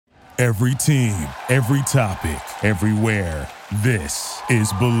Every team, every topic, everywhere. This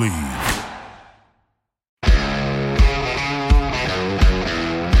is Believe.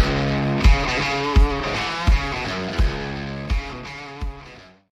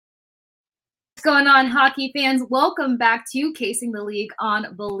 What's going on, hockey fans? Welcome back to Kasing the League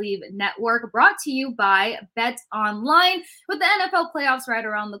on Believe Network, brought to you by Bet Online. With the NFL playoffs right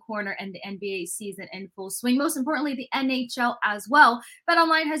around the corner and the NBA season in full swing, most importantly, the NHL as well, Bet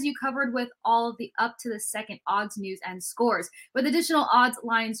Online has you covered with all of the up-to-the-second odds, news, and scores. With additional odds,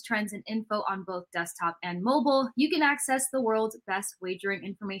 lines, trends, and info on both desktop and mobile, you can access the world's best wagering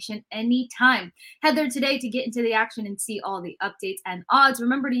information anytime. Head there today to get into the action and see all the updates and odds.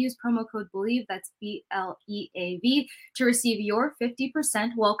 Remember to use promo code BELIEVE, that's BLEAV, to receive your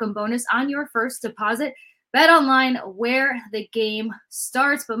 50% welcome bonus on your first deposit. Bet Online, where the game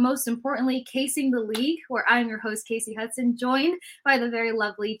starts. But most importantly, Kasing the League, where I'm your host, Casey Hudson, joined by the very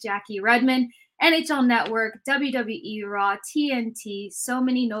lovely Jackie Redmond, NHL Network, WWE Raw, TNT, so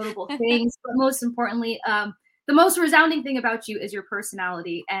many notable things. But most importantly, the most resounding thing about you is your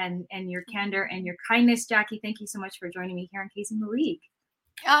personality and your candor and your kindness. Jackie, thank you so much for joining me here on Kasing the League.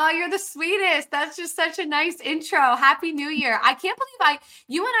 Oh, you're the sweetest. That's just such a nice intro. Happy New Year. I can't believe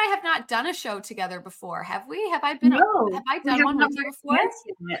you and I have not done a show together before. Have we? Have I done one with you before?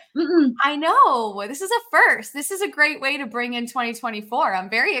 I know. This is a first. This is a great way to bring in 2024. I'm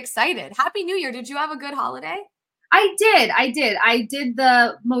very excited. Happy New Year. Did you have a good holiday? I did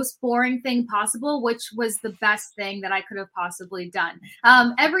the most boring thing possible, which was the best thing that I could have possibly done.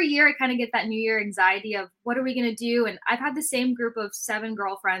 Every year I kind of get that New Year anxiety of what are we going to do? And I've had the same group of 7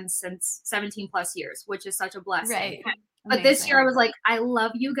 girlfriends since 17 plus years, which is such a blessing. Right. But amazing. This year I was like, I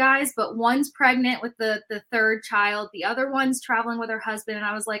love you guys, but one's pregnant with the third child. The other one's traveling with her husband. And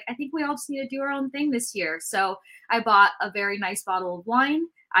I was like, I think we all just need to do our own thing this year. So I bought a very nice bottle of wine.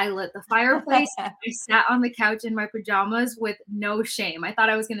 I lit the fireplace. I sat on the couch in my pajamas with no shame. I thought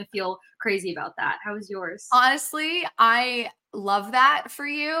I was going to feel crazy about that. How was yours? Honestly, I love that for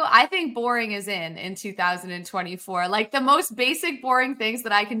you. I think boring is in 2024. Like the most basic boring things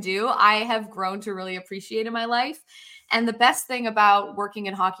that I can do, I have grown to really appreciate in my life. And the best thing about working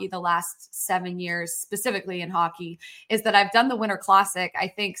in hockey the last 7 years, specifically in hockey, is that I've done the Winter Classic, I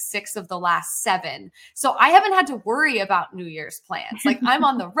think 6 of the last 7. So I haven't had to worry about New Year's plans. Like I'm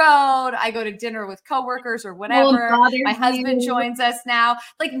on the road, I go to dinner with coworkers or whatever. My husband joins us now.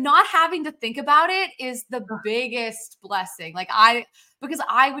 Like not having to think about it is the biggest blessing. Because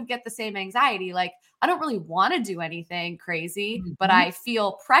I would get the same anxiety. Like I don't really want to do anything crazy, but I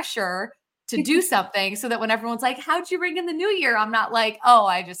feel pressure to do something so that when everyone's like, how'd you ring in the new year? I'm not like, oh,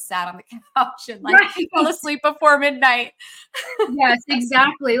 I just sat on the couch and fell asleep before midnight. Yes,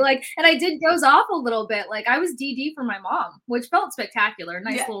 exactly. And I did doze off a little bit. Like I was DD for my mom, which felt spectacular.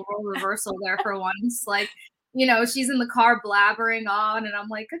 Nice little role reversal there for once. She's in the car blabbering on and I'm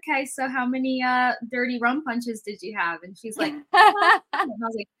like, okay, so how many dirty rum punches did you have? And she's like, and I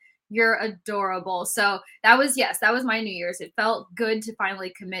was like, you're adorable. So that was my New Year's. It felt good to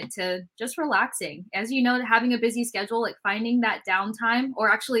finally commit to just relaxing. As you know, having a busy schedule, like finding that downtime or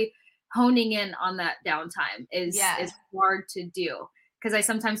actually honing in on that downtime is hard to do because I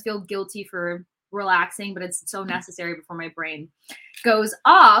sometimes feel guilty for relaxing, but it's so necessary before my brain goes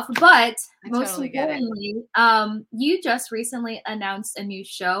off. But most importantly, you just recently announced a new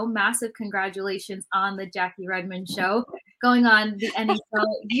show. Massive congratulations on the Jackie Redmond Show going on the NHL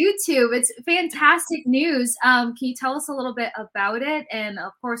YouTube. It's fantastic news. Can you tell us a little bit about it? And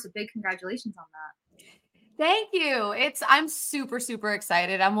of course, a big congratulations on that. Thank you. I'm super, super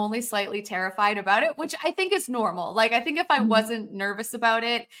excited. I'm only slightly terrified about it, which I think is normal. I think if I wasn't nervous about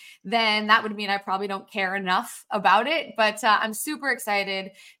it, then that would mean I probably don't care enough about it. But I'm super excited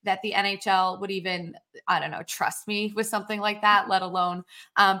that the NHL would even, trust me with something like that, let alone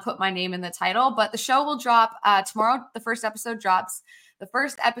put my name in the title. But the show will drop tomorrow. The first episode drops. The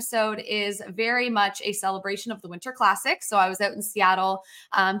first episode is very much a celebration of the Winter Classic. So I was out in Seattle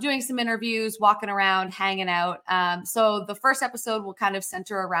doing some interviews, walking around, hanging out. So the first episode will kind of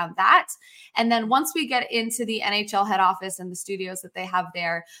center around that. And then once we get into the NHL head office and the studios that they have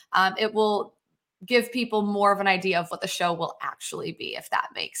there, it will give people more of an idea of what the show will actually be, if that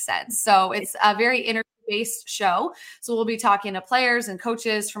makes sense. So it's a very interview-based show. So we'll be talking to players and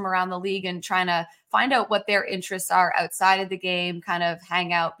coaches from around the league and trying to find out what their interests are outside of the game, kind of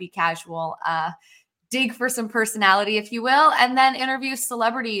hang out, be casual, dig for some personality, if you will, and then interview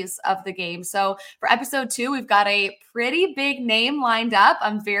celebrities of the game. So for episode 2, we've got a pretty big name lined up.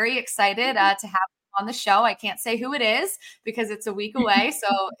 I'm very excited to have on the show. I can't say who it is because it's a week away. So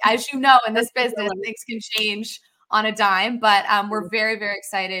as you know, in this business, things can change on a dime, but we're very, very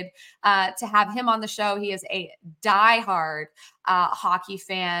excited to have him on the show. He is a diehard hockey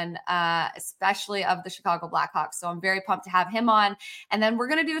fan, especially of the Chicago Blackhawks. So I'm very pumped to have him on. And then we're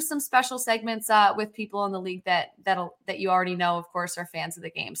going to do some special segments with people in the league that you already know, of course, are fans of the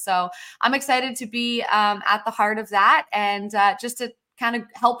game. So I'm excited to be at the heart of that and just to kind of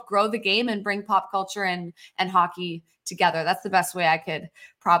help grow the game and bring pop culture and hockey together. That's the best way I could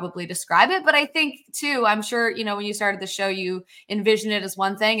probably describe it. But I think too, I'm sure, when you started the show, you envision it as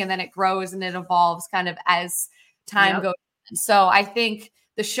one thing and then it grows and it evolves kind of as time goes. So I think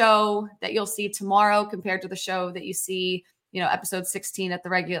the show that you'll see tomorrow compared to the show that you see, episode 16 at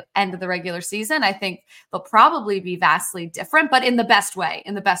the end of the regular season, I think they'll probably be vastly different, but in the best way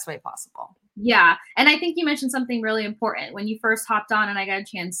possible. Yeah. And I think you mentioned something really important when you first hopped on and I got a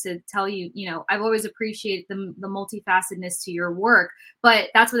chance to tell you, I've always appreciated the multifacetedness to your work, but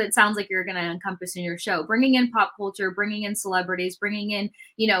that's what it sounds like you're going to encompass in your show, bringing in pop culture, bringing in celebrities, bringing in,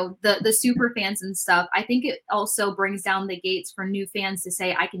 the super fans and stuff. I think it also brings down the gates for new fans to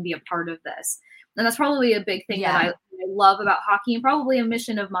say, I can be a part of this. And that's probably a big thing that I love about hockey, and probably a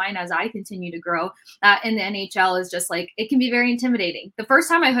mission of mine as I continue to grow in the NHL is just like, it can be very intimidating. The first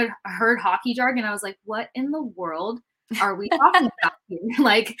time I heard hockey jargon, I was like, what in the world are we talking about here?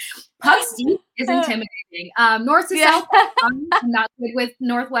 Like, pucks deep is intimidating. North to south, I'm not good with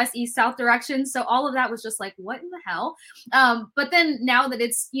northwest, east, south directions. So all of that was just like, what in the hell? But then now that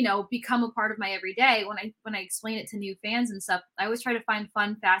it's, become a part of my everyday, when I explain it to new fans and stuff, I always try to find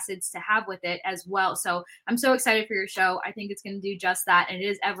fun facets to have with it as well. So I'm so excited for your show. I think it's going to do just that. And it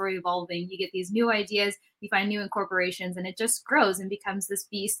is ever evolving. You get these new ideas, you find new incorporations, and it just grows and becomes this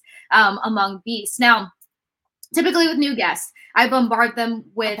beast among beasts. Now, typically with new guests, I bombard them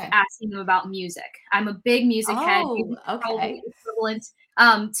with asking them about music. I'm a big music head. Probably equivalent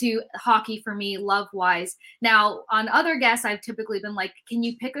to hockey for me, love-wise. Now, on other guests, I've typically been like, can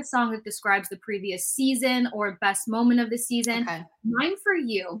you pick a song that describes the previous season or best moment of the season? Mine for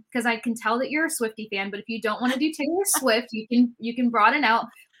you, because I can tell that you're a Swiftie fan, but if you don't want to do Taylor Swift, you can broaden out.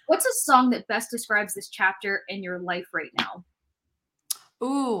 What's a song that best describes this chapter in your life right now?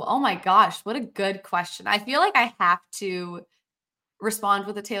 Ooh, oh my gosh, what a good question. I feel like I have to respond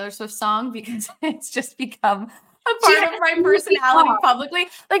with a Taylor Swift song because it's just become a part of my personality publicly.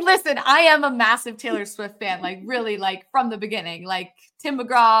 Like, listen, I am a massive Taylor Swift fan, like really, like from the beginning. Like Tim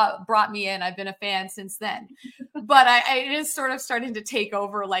McGraw brought me in. I've been a fan since then. But it is sort of starting to take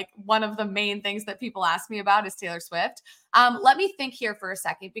over. Like one of the main things that people ask me about is Taylor Swift. Let me think here for a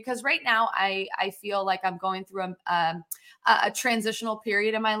second, because right now I feel like I'm going through a transitional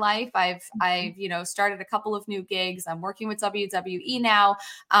period in my life. I've started a couple of new gigs. I'm working with WWE now,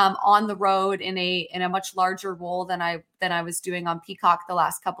 on the road in a much larger role than I was doing on Peacock the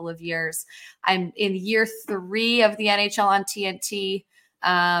last couple of years. I'm in year 3 of the NHL on TNT.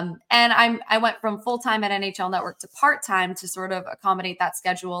 And I went from full-time at NHL Network to part-time to sort of accommodate that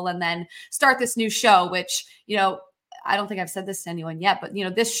schedule and then start this new show, which, I don't think I've said this to anyone yet, but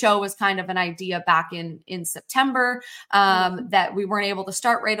this show was kind of an idea back in September that we weren't able to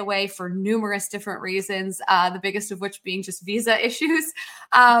start right away for numerous different reasons. The biggest of which being just visa issues.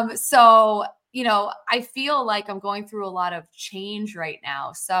 So, I feel like I'm going through a lot of change right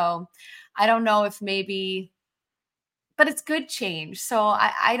now. So I don't know if maybe, but it's good change. So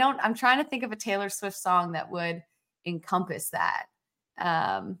I'm trying to think of a Taylor Swift song that would encompass that.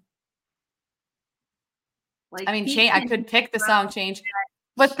 I could pick the song Change.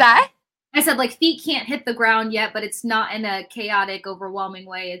 What's that? I said, like, feet can't hit the ground yet, but it's not in a chaotic, overwhelming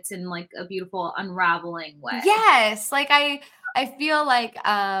way. It's in like a beautiful, unraveling way. Yes. Like I feel like,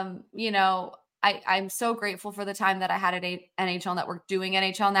 I'm so grateful for the time that I had at NHL Network doing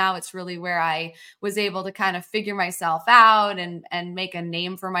NHL Now. It's really where I was able to kind of figure myself out and make a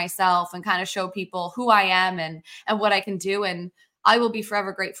name for myself and kind of show people who I am and what I can do. And I will be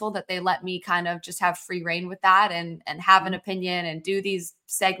forever grateful that they let me kind of just have free reign with that and have an opinion and do these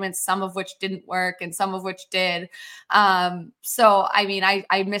segments, some of which didn't work and some of which did. So,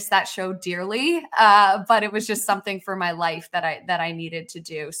 I miss that show dearly, but it was just something for my life that I needed to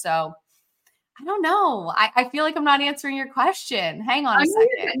do. So I don't know. I feel like I'm not answering your question. Hang on a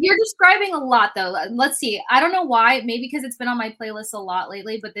second. You're describing a lot though. Let's see. I don't know why. Maybe because it's been on my playlist a lot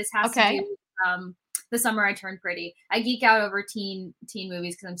lately, but this has to do with The Summer I Turned Pretty. I geek out over teen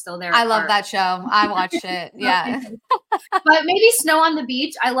movies because I'm still there. I love that show. I watched it. Yeah. But maybe Snow on the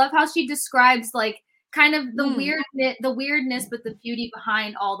Beach. I love how she describes like kind of the weirdness, but the beauty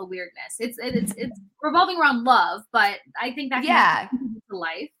behind all the weirdness. It's revolving around love, but I think that can to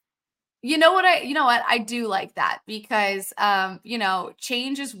life. You know what? I do like that because,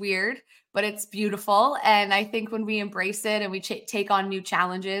 change is weird, but it's beautiful. And I think when we embrace it and we take on new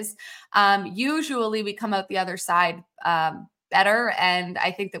challenges, usually we come out the other side better. And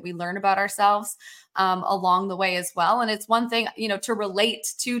I think that we learn about ourselves along the way as well. And it's one thing, to relate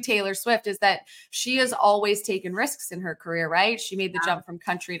to Taylor Swift is that she has always taken risks in her career, right? She made the jump from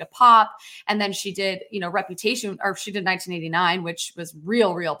country to pop. And then she did, Reputation, or she did 1989, which was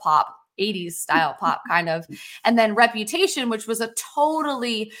real pop. 80s style pop kind of, and then Reputation, which was a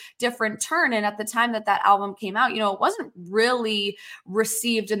totally different turn. And at the time that album came out, it wasn't really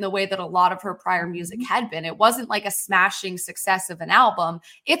received in the way that a lot of her prior music had been. It wasn't like a smashing success of an album.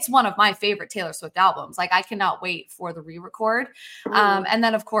 It's one of my favorite Taylor Swift albums. Like, I cannot wait for the re-record. And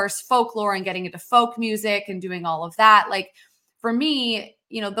then of course, Folklore and getting into folk music and doing all of that. Like, for me,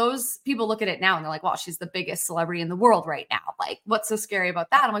 those people look at it now and they're like, well, she's the biggest celebrity in the world right now. Like, what's so scary about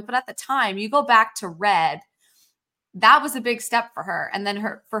that? I'm like, but at the time, you go back to Red, that was a big step for her. And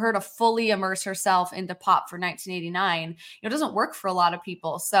then for her to fully immerse herself into pop for 1989, it doesn't work for a lot of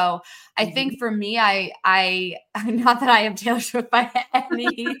people. So I think for me, I not that I am Taylor Swift by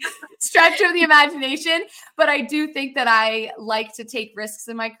any stretch of the imagination, but I do think that I like to take risks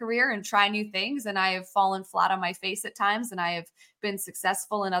in my career and try new things. And I have fallen flat on my face at times, and I have been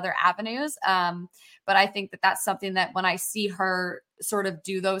successful in other avenues. But I think that that's something that when I see her sort of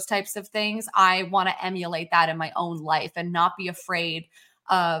do those types of things, I want to emulate that in my own life and not be afraid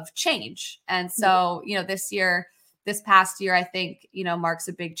of change. And so, this past year, I think, marks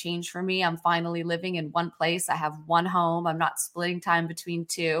a big change for me. I'm finally living in one place. I have one home. I'm not splitting time between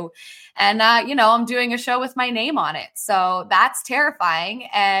two. And, I'm doing a show with my name on it. So that's terrifying.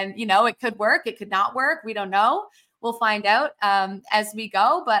 And, it could work. It could not work. We don't know. We'll find out as we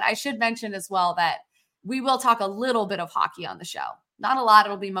go. But I should mention as well that we will talk a little bit of hockey on the show. Not a lot.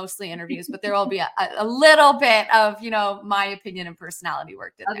 It'll be mostly interviews, but there will be a little bit of, my opinion and personality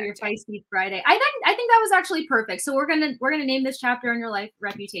worked in of there your too. Feisty Friday. I think that was actually perfect. So we're gonna name this chapter in your life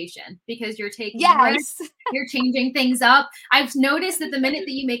Reputation, because you're taking risks, you're changing things up. I've noticed that the minute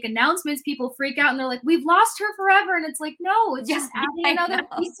that you make announcements, people freak out and they're like, "We've lost her forever," and it's like, no, it's just adding another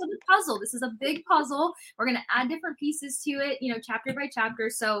piece to the puzzle. This is a big puzzle. We're gonna add different pieces to it, chapter by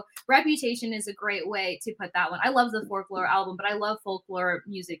chapter. So Reputation is a great way to put that one. I love the Folklore album, but I love folklore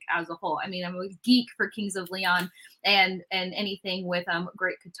music as a whole. I mean, I'm a geek for Kings of Leon and anything with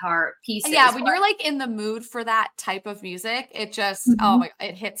great guitar pieces. Yeah, when you're like in the mood for that type of music, it just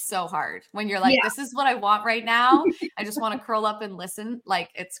it hits so hard. When you're like, this is what I want right now. I just want to curl up and listen. Like,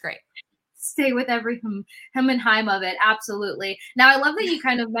 it's great. Stay with every hum and heim of it. Absolutely. Now, I love that you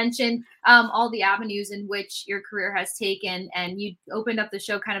kind of mentioned all the avenues in which your career has taken, and you opened up the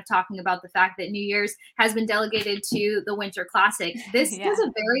show kind of talking about the fact that New Year's has been delegated to the Winter Classic. This is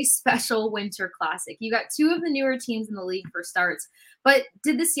a very special Winter Classic. You got two of the newer teams in the league for starts, but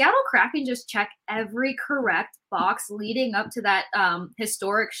did the Seattle Kraken just check every correct box leading up to that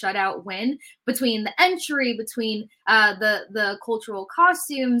historic shutout win? Between the entry, between the cultural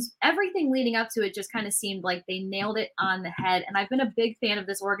costumes, everything leading up to it just kind of seemed like they nailed it on the head. And I've been a big fan of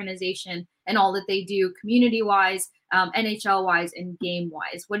this organization and all that they do community-wise, NHL-wise, and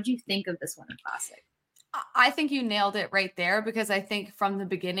game-wise. What did you think of this Winter Classic? I think you nailed it right there, because I think from the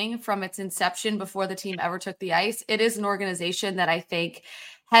beginning, from its inception, before the team ever took the ice, it is an organization that I think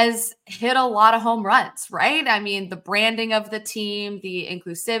has hit a lot of home runs, right? I mean, the branding of the team, the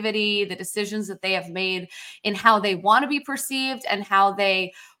inclusivity, the decisions that they have made in how they want to be perceived and how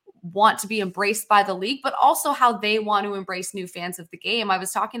they want to be embraced by the league, but also how they want to embrace new fans of the game. I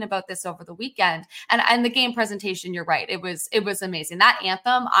was talking about this over the weekend, and the game presentation, you're right. It was amazing. That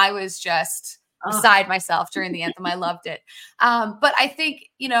anthem, I was just beside myself during the anthem. I loved it. But I think,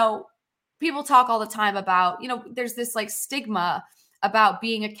 people talk all the time about, there's this like stigma about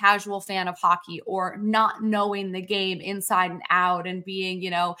being a casual fan of hockey or not knowing the game inside and out and being,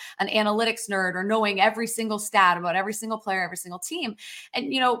 an analytics nerd or knowing every single stat about every single player, every single team.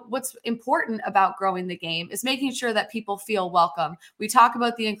 And, what's important about growing the game is making sure that people feel welcome. We talk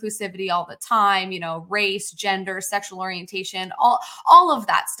about the inclusivity all the time, race, gender, sexual orientation, all of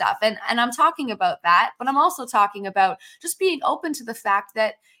that stuff. And I'm talking about that, but I'm also talking about just being open to the fact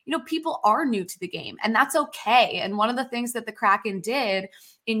that, people are new to the game, and that's okay. And one of the things that the Kraken did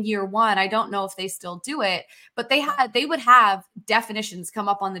in year one, I don't know if they still do it, but they would have definitions come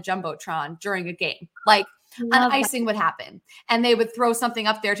up on the Jumbotron during a game. Like an icing would happen, and they would throw something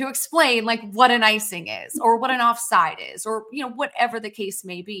up there to explain like what an icing is or what an offside is, or, whatever the case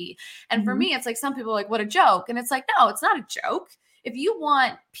may be. And for me, it's like, some people are like, what a joke. And it's like, no, it's not a joke. If you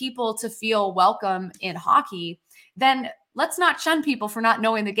want people to feel welcome in hockey, then let's not shun people for not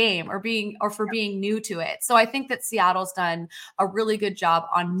knowing the game or for being new to it. So I think that Seattle's done a really good job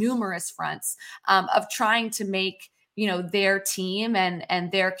on numerous fronts of trying to make, their team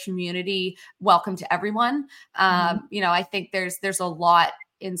and their community welcome to everyone. I think there's a lot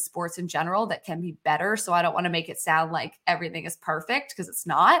in sports in general that can be better. So I don't want to make it sound like everything is perfect, because it's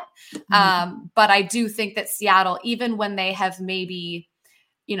not. But I do think that Seattle, even when they have maybe,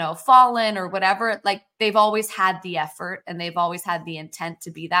 fallen or whatever, like they've always had the effort and they've always had the intent to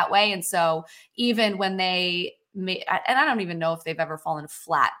be that way. And so even when they and I don't even know if they've ever fallen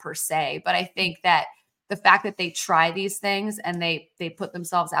flat per se, but I think that the fact that they try these things and they put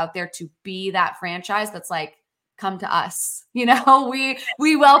themselves out there to be that franchise that's like, come to us,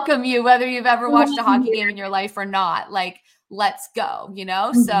 we welcome you, whether you've ever watched a hockey game in your life or not. Like, let's go,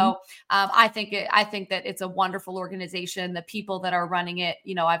 So I think that it's a wonderful organization. The people that are running it,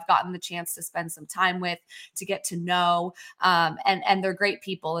 I've gotten the chance to spend some time with, to get to know, and they're great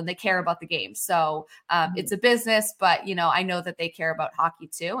people and they care about the game. So it's a business, but I know that they care about hockey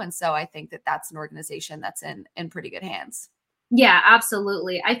too. And so I think that that's an organization that's in pretty good hands. Yeah,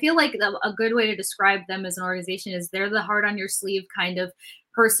 absolutely. I feel like a good way to describe them as an organization is they're the heart on your sleeve kind of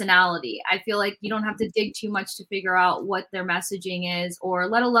personality. I feel like you don't have to dig too much to figure out what their messaging is, or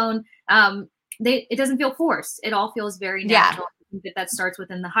let alone it doesn't feel forced. It all feels very natural. I think that starts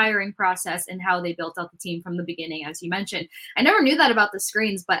within the hiring process and how they built out the team from the beginning, as you mentioned. I never knew that about the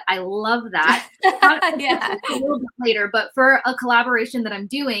screens, but I love that. Yeah. A little bit later, but for a collaboration that I'm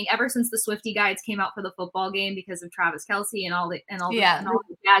doing ever since the Swifty guides came out for the football game because of Travis Kelce and all the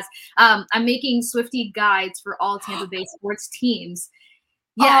jazz, I'm making Swifty guides for all Tampa Bay sports teams.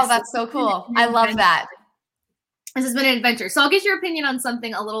 Yes, oh, that's so cool. I love that. This has been an adventure. So I'll get your opinion on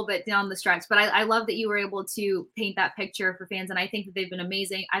something a little bit down the stretch, but I love that you were able to paint that picture for fans. And I think that they've been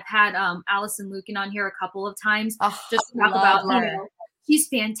amazing. I've had Allison Lukin on here a couple of times just to talk about her. She's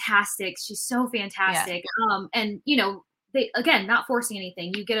fantastic. She's so fantastic. Yeah. And, they, again, not forcing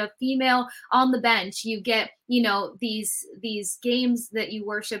anything. You get a female on the bench. You get, these games that you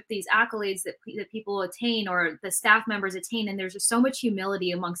worship, these accolades that people attain or the staff members attain. And there's just so much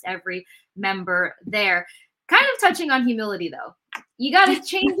humility amongst every member there. Kind of touching on humility, though. You got to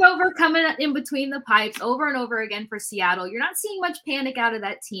change over coming in between the pipes over and over again for Seattle. You're not seeing much panic out of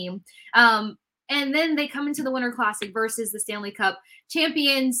that team. And then they come into the Winter Classic versus the Stanley Cup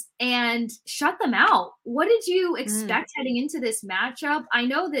champions and shut them out. What did you expect heading into this matchup? I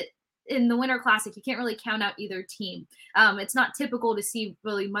know that in the Winter Classic, you can't really count out either team. It's not typical to see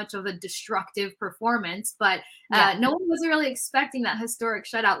really much of a destructive performance, but no one was really expecting that historic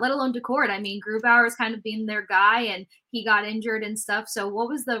shutout, let alone Decord. I mean, Grubauer is kind of being their guy and he got injured and stuff. So what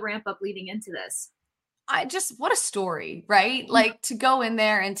was the ramp up leading into this? What a story, right? Like to go in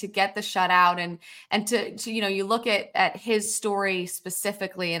there and to get the shutout and to you look at his story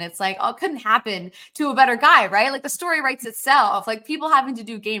specifically and it's like, oh, it couldn't happen to a better guy, right? Like the story writes itself, like people having to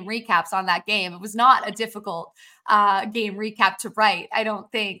do game recaps on that game. It was not a difficult game recap to write, I don't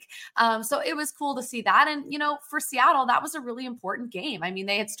think. So it was cool to see that. And, for Seattle, that was a really important game. I mean,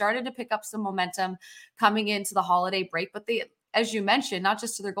 they had started to pick up some momentum coming into the holiday break, but they, as you mentioned, not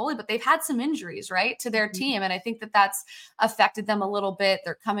just to their goalie, but they've had some injuries, right, to their team. And I think that that's affected them a little bit.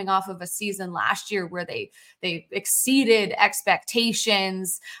 They're coming off of a season last year where they exceeded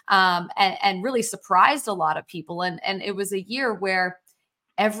expectations and really surprised a lot of people. And it was a year where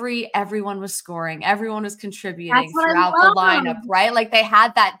everyone was scoring, everyone was contributing throughout the lineup, right? Like they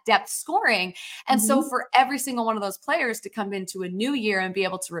had that depth scoring. And so for every single one of those players to come into a new year and be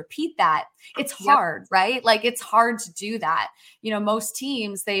able to repeat that, it's hard, right? Like it's hard to do that. Most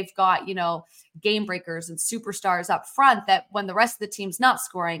teams, they've got, game breakers and superstars up front that when the rest of the team's not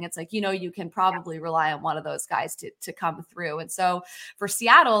scoring, it's like, you can probably rely on one of those guys to come through. And so for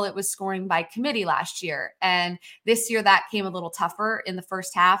Seattle, it was scoring by committee last year. And this year that came a little tougher in the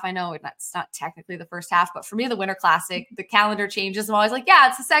first half. I know it's not technically the first half, but for me, the Winter Classic, the calendar changes. I'm always like, yeah,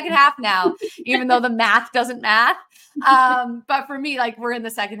 it's the second half now, even though the math doesn't math. But for me, like we're in the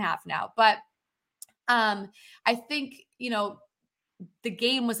second half now. But I think, the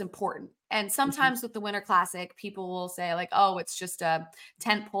game was important. And sometimes with the Winter Classic, people will say like, oh, it's just a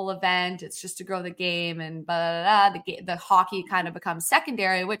tentpole event. It's just to grow the game and blah, blah, blah. The hockey kind of becomes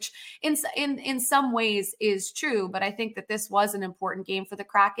secondary, which in some ways is true. But I think that this was an important game for the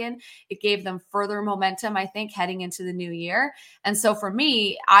Kraken. It gave them further momentum, I think, heading into the new year. And so for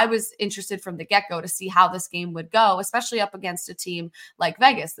me, I was interested from the get-go to see how this game would go, especially up against a team like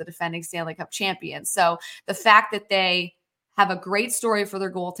Vegas, the defending Stanley Cup champions. So the fact that they have a great story for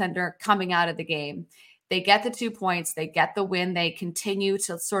their goaltender coming out of the game. They get the 2 points, they get the win, they continue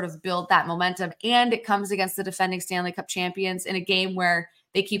to sort of build that momentum, and it comes against the defending Stanley Cup champions in a game where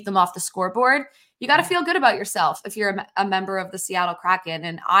they keep them off the scoreboard. You got to feel good about yourself if you're a member of the Seattle Kraken.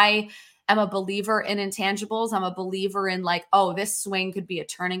 And I am a believer in intangibles. I'm a believer in like, oh, this swing could be a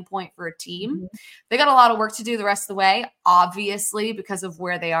turning point for a team. Mm-hmm. They got a lot of work to do the rest of the way, obviously, because of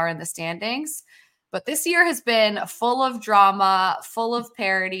where they are in the standings. But this year has been full of drama, full of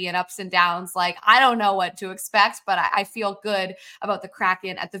parody and ups and downs. Like, I don't know what to expect, but I feel good about the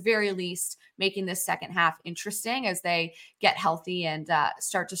Kraken, at the very least, making this second half interesting as they get healthy and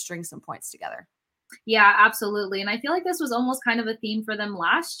start to string some points together. Yeah, absolutely. And I feel like this was almost kind of a theme for them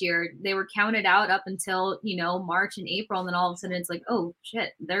last year. They were counted out up until, March and April. And then all of a sudden it's like, oh,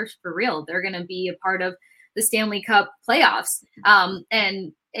 shit, they're for real. They're going to be a part of the Stanley Cup playoffs.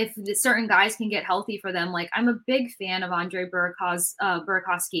 And if certain guys can get healthy for them, like I'm a big fan of Andre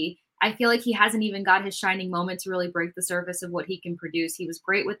Burakovsky. I feel like he hasn't even got his shining moment to really break the surface of what he can produce. He was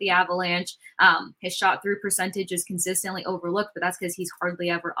great with the Avalanche. His shot through percentage is consistently overlooked, but that's because he's hardly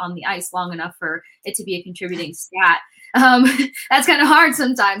ever on the ice long enough for it to be a contributing stat. That's kind of hard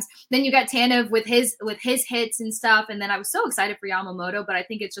sometimes. Then you got Tanev with his hits and stuff. And then I was so excited for Yamamoto, but I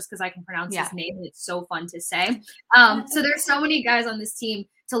think it's just because I can pronounce his name and it's so fun to say. So there's so many guys on this team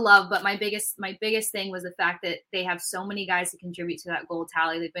to love, but my biggest thing was the fact that they have so many guys to contribute to that goal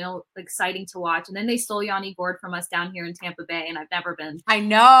tally. They've been exciting to watch, and then they stole Yanni Gourde from us down here in Tampa Bay, and I've never been. I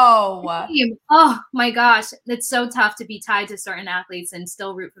know. Oh my gosh, it's so tough to be tied to certain athletes and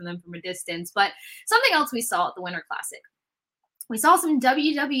still root for them from a distance. But something else we saw at the Winter Classic, we saw some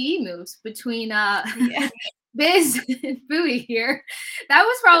WWE moves between Biz and Bowie here. That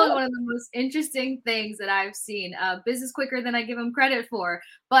was probably one of the most interesting things that I've seen. Biz is quicker than I give him credit for,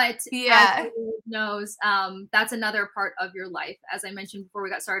 but as everyone knows, that's another part of your life. As I mentioned before we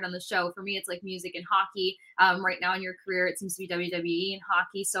got started on the show, for me, it's like music and hockey. Right now in your career, it seems to be WWE and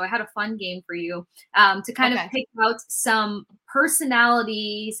hockey. So I had a fun game for you to kind of pick out some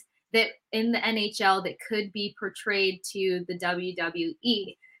personalities that in the NHL that could be portrayed to the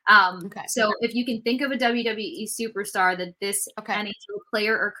WWE. So if you can think of a WWE superstar that this NHL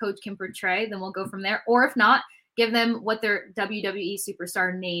player or coach can portray, then we'll go from there. Or if not, give them what their WWE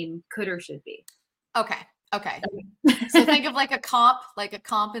superstar name could or should be. Okay. So think of like a comp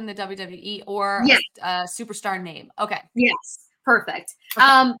in the WWE or a superstar name. Okay. Yes. Perfect.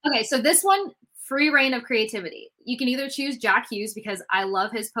 Okay. So this one, free reign of creativity. You can either choose Jack Hughes because I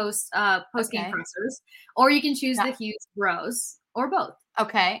love his post game pressers, or you can choose the Hughes Bros, or both.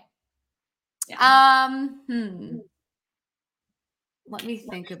 Okay. Yeah. Let me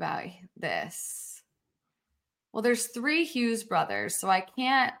think about this. Well, there's 3 Hughes brothers, so I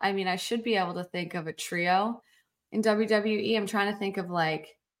should be able to think of a trio in WWE. I'm trying to think of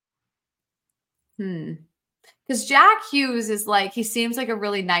because Jack Hughes is he seems like a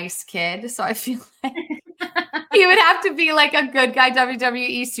really nice kid, so I feel like he would have to be like a good guy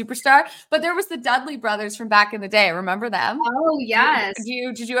WWE superstar. But there was the Dudley brothers from back in the day. Remember them? Oh, yes.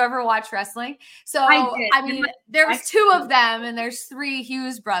 Did you ever watch wrestling? So, I mean, there was 2 of them and there's 3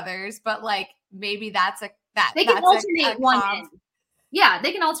 Hughes brothers, but maybe that's they can alternate one in. Yeah,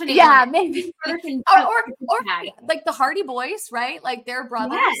 they can alternate. Yeah, maybe. or like the Hardy Boys, right? Like they're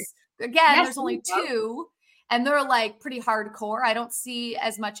brothers. Yes. Again, there's only 2. And they're pretty hardcore. I don't see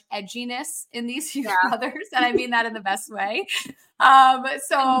as much edginess in these Hughes brothers. And I mean that in the best way.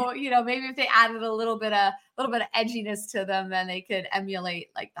 So, maybe if they added a little bit of edginess to them, then they could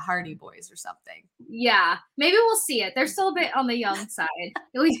emulate the Hardy Boys or something. Yeah, maybe we'll see it. They're still a bit on the young side.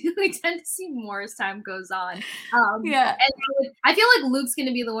 We tend to see more as time goes on. And I feel like Luke's going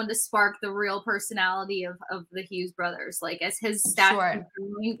to be the one to spark the real personality of the Hughes brothers. As his stats keep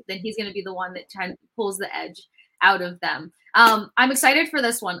growing, then he's going to be the one that pulls the edge out of them. I'm excited for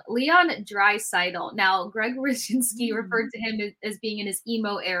this one. Leon Draisaitl. Now, Greg Wyshynski referred to him as being in his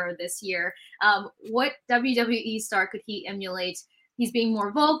emo era this year. What WWE star could he emulate? He's being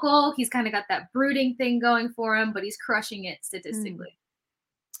more vocal. He's kind of got that brooding thing going for him, but he's crushing it statistically.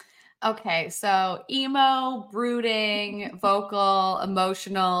 Okay, so emo, brooding, vocal,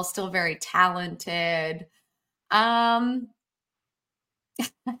 emotional, still very talented.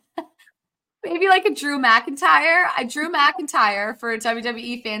 Maybe like a Drew McIntyre. Drew McIntyre, for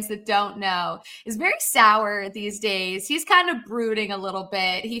WWE fans that don't know, is very sour these days. He's kind of brooding a little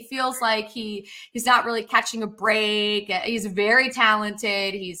bit. He feels like he's not really catching a break. He's very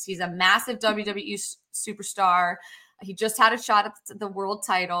talented. He's a massive WWE superstar. He just had a shot at the world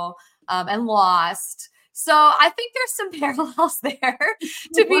title and lost. So I think there's some parallels there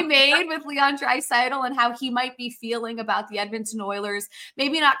to be made with Leon Draisaitl and how he might be feeling about the Edmonton Oilers,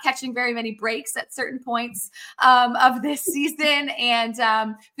 maybe not catching very many breaks at certain points of this season, and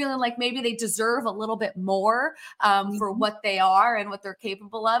feeling like maybe they deserve a little bit more for what they are and what they're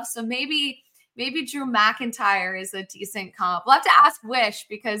capable of. So maybe Drew McIntyre is a decent comp. We'll have to ask Wish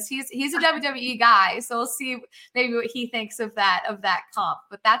because he's a WWE guy. So we'll see maybe what he thinks of that comp.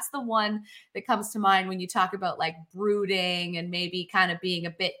 But that's the one that comes to mind when you talk about like brooding and maybe kind of being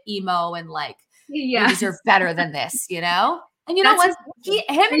a bit emo and like, you deserve better than this, you know? And you know what? Him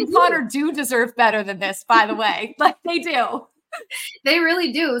and Connor do deserve better than this, by the way. Like they do. They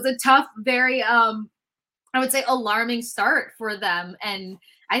really do. It was a tough, very, I would say alarming start for them. And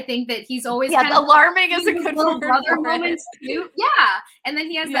I think that he's always kind of alarming is a good little word brother for moments too. Yeah. And then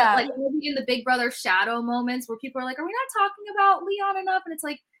he has that like maybe in the big brother shadow moments where people are like, are we not talking about Leon enough? And it's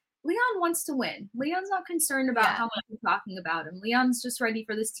like, Leon wants to win. Leon's not concerned about how much we're talking about him. Leon's just ready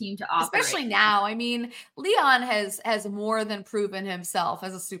for this team to operate. Especially now. I mean, Leon has more than proven himself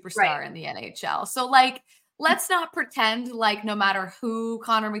as a superstar in the NHL. So like, let's not pretend like no matter who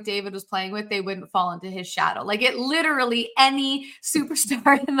Connor McDavid was playing with, they wouldn't fall into his shadow. Like it literally any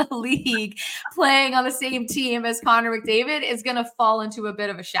superstar in the league playing on the same team as Connor McDavid is going to fall into a bit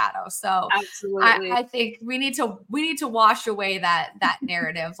of a shadow. So absolutely, I think we need to wash away that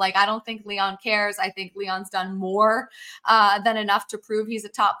narrative. Like, I don't think Leon cares. I think Leon's done more than enough to prove he's a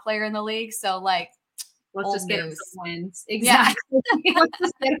top player in the league. So like, let's just get some wins. Exactly. Let's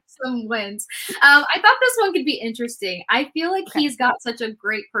just get some wins. I thought this one could be interesting. I feel like he's got such a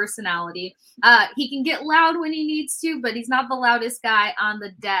great personality. He can get loud when he needs to, but he's not the loudest guy on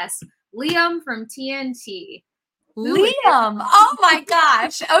the desk. Liam from TNT. Liam. Oh my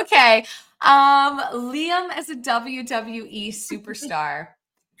gosh. Okay. Liam as a WWE superstar.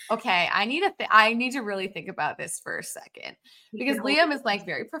 Okay, I need to really think about this for a second because Liam is like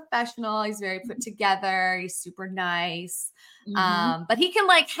very professional. He's very put together. He's super nice. But he can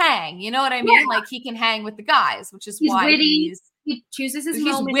like hang, you know what I mean? Like he can hang with the guys, which is why witty. He chooses his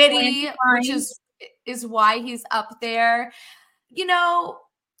moments. He's witty, which is why he's up there. You know,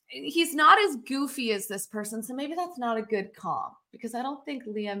 he's not as goofy as this person, so maybe that's not a good comp because I don't think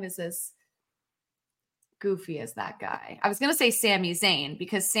Liam is as goofy as that guy. I was going to say Sami Zayn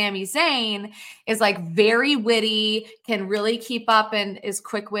because Sami Zayn is like very witty, can really keep up and is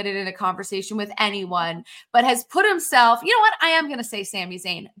quick-witted in a conversation with anyone, but has put himself, you know what? I am going to say Sami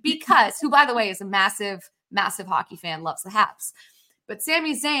Zayn because who, by the way, is a massive, massive hockey fan, loves the Habs. But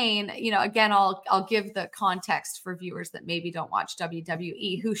Sami Zayn, you know, again, I'll give the context for viewers that maybe don't watch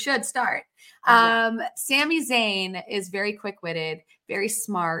WWE who should start. Sami Zayn is very quick-witted, very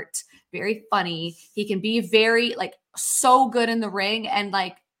smart, very funny. He can be very like so good in the ring and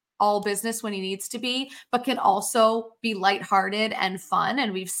like all business when he needs to be, but can also be lighthearted and fun.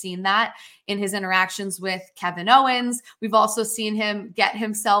 And we've seen that in his interactions with Kevin Owens. We've also seen him get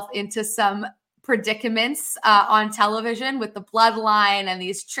himself into some predicaments on television with the bloodline and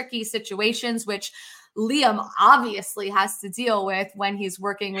these tricky situations, which Liam obviously has to deal with when he's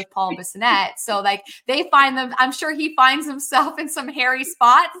working with Paul Bissonnette. So like they find them, I'm sure he finds himself in some hairy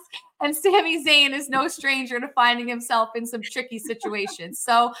spots, and Sami Zayn is no stranger to finding himself in some tricky situations.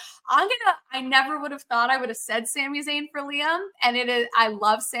 So I never would have thought I would have said Sami Zayn for Liam. And I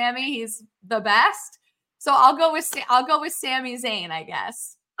love Sami. He's the best. So I'll go with Sami Zayn, I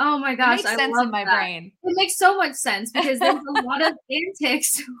guess. Oh my gosh, it makes sense in my brain. It makes so much sense because there's a lot of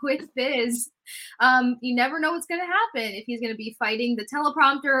antics with Biz. You never know what's going to happen if he's going to be fighting the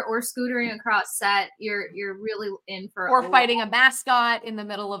teleprompter or scootering across set. You're really in for fighting a mascot in the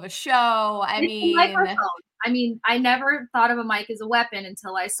middle of a show. I mean, I never thought of a mic as a weapon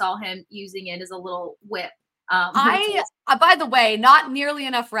until I saw him using it as a little whip. By the way, not nearly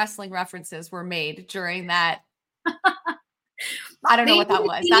enough wrestling references were made during that. I don't know what that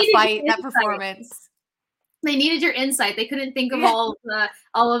was. That fight, that performance. They needed your insight. They couldn't think of all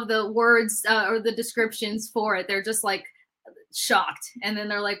of the words or the descriptions for it. They're just like shocked, and then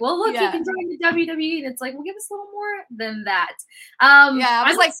they're like, "Well, look, he can join the WWE." And it's like, "Well, give us a little more than that." I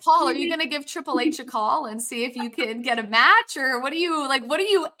was like, Paul, are you going to give Triple H a call and see if you can get a match, or what are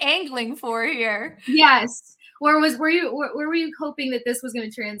you angling for here? Yes. Where were you hoping that this was going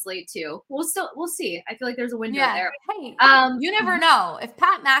to translate to? We'll see. I feel like there's a window there. Hey, you never know. If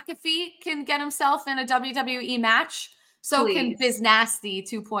Pat McAfee can get himself in a WWE match, so can Biz Nasty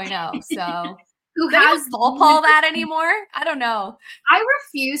 2.0. So who has Paul that anymore? I don't know. I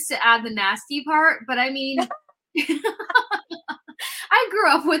refuse to add the nasty part, but I mean, I grew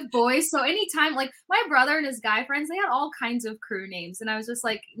up with boys, so anytime, like my brother and his guy friends, they had all kinds of crew names, and I was just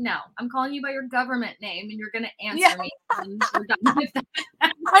like, no, I'm calling you by your government name, and you're gonna answer me. And we're done with that.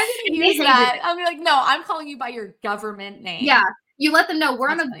 I'm gonna use that. I'll be like, no, I'm calling you by your government name. Yeah. You let them know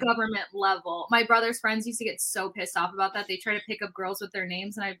we're on a government level. My brother's friends used to get so pissed off about that. They try to pick up girls with their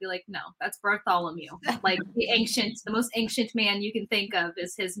names, and I'd be like, no, that's Bartholomew. Like the most ancient man you can think of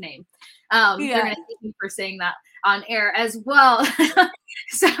is his name. They're going to thank me for saying that on air as well.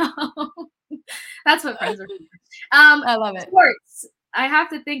 So that's what friends are for. I love it. Torts. I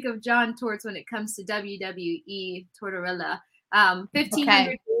have to think of John Torts when it comes to WWE Tortorella.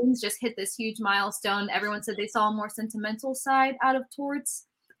 1,500 games just hit this huge milestone. Everyone said they saw a more sentimental side out of Torts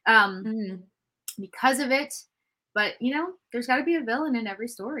because of it. But, there's got to be a villain in every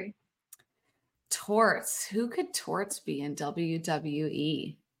story. Torts. Who could Torts be in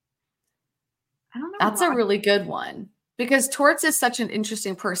WWE? I don't know. That's a really good one because Torts is such an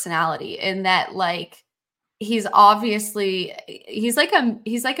interesting personality in that, like, he's obviously he's like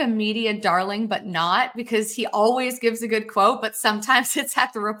a media darling, but not, because he always gives a good quote, but sometimes it's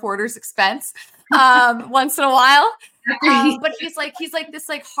at the reporter's expense once in a while. But he's like this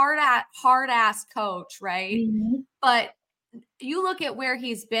like hard ass coach, right? Mm-hmm. But you look at where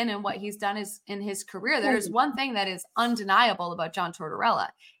he's been and what he's done in his career. There's one thing that is undeniable about John Tortorella.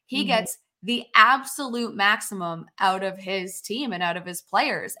 He gets the absolute maximum out of his team and out of his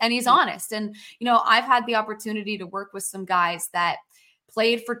players. And he's honest. And, I've had the opportunity to work with some guys that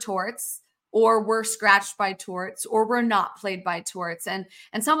played for Torts or were scratched by Torts or were not played by Torts. And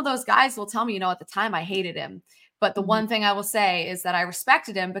some of those guys will tell me, at the time I hated him. But the one thing I will say is that I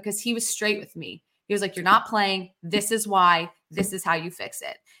respected him because he was straight with me. He was like, you're not playing. This is why. This is how you fix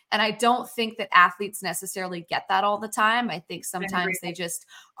it. And I don't think that athletes necessarily get that all the time. I think sometimes they just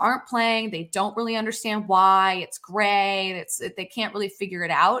aren't playing. They don't really understand why. It's gray. They can't really figure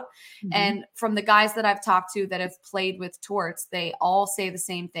it out. Mm-hmm. And from the guys that I've talked to that have played with Torts, they all say the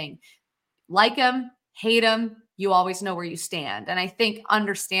same thing. Like him, hate him, you always know where you stand. And I think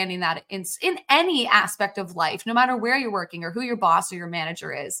understanding that in any aspect of life, no matter where you're working or who your boss or your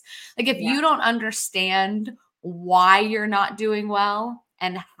manager is, like if you don't understand why you're not doing well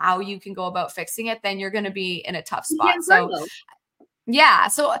and how you can go about fixing it, then you're going to be in a tough spot. So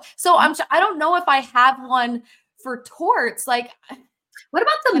I don't know if I have one for Torts. Like, what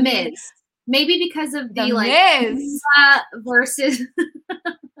about the Miz? Maybe because of the Miz versus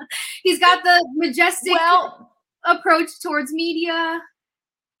he's got the majestic approach towards media.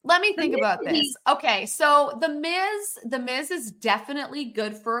 Let me think about this. Okay, so the Miz is definitely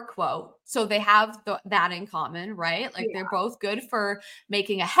good for a quote. So they have that in common, right? Like they're both good for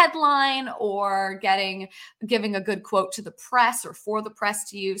making a headline or giving a good quote to the press or for the press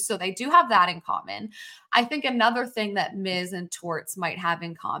to use. So they do have that in common. I think another thing that Miz and Torts might have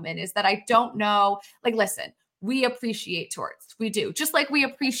in common is that I don't know, like, listen, we appreciate Torts. We do. Just like we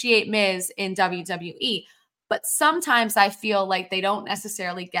appreciate Miz in WWE. But sometimes I feel like they don't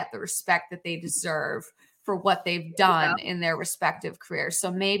necessarily get the respect that they deserve for what they've done in their respective careers. So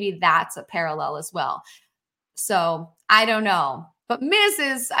maybe that's a parallel as well. So I don't know. But Miz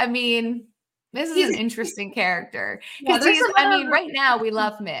is an interesting character. Because right now we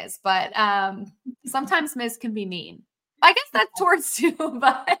love Miz, but sometimes Miz can be mean. I guess that's Torts too,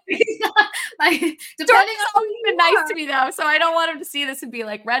 but Torts has always been nice to me though. So I don't want him to see this and be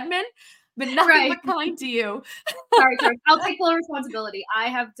like, Redmond, but nothing but kind to you. Sorry, I'll take full responsibility. I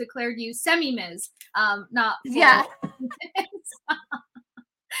have declared you semi-Miz, not full. Yeah.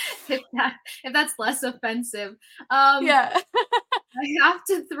 if that's less offensive. I have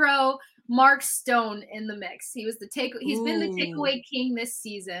to throw Mark Stone in the mix. He's been the takeaway king this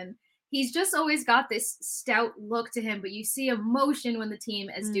season. He's just always got this stout look to him, but you see emotion when the team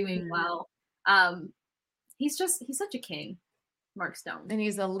is doing well. He's such a king. Mark Stone. And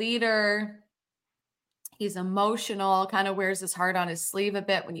he's a leader. He's emotional, kind of wears his heart on his sleeve a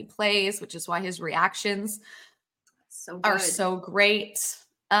bit when he plays, which is why his reactions are so great.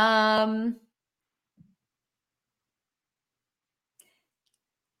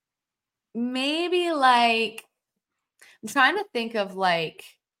 Maybe like, I'm trying to think of like,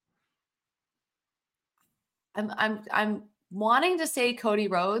 I'm wanting to say Cody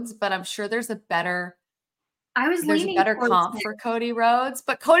Rhodes, but I'm sure there's a better comp for Cody Rhodes,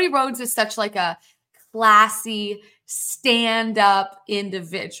 but Cody Rhodes is such like a classy stand-up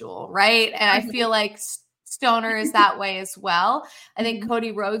individual, right? And I feel like Stoner is that way as well. I think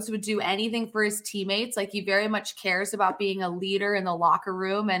Cody Rhodes would do anything for his teammates. Like, he very much cares about being a leader in the locker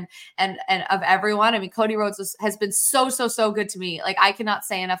room and of everyone. I mean, Cody Rhodes has been so good to me. Like, I cannot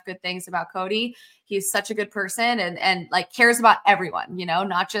say enough good things about Cody. He's such a good person and like cares about everyone, you know,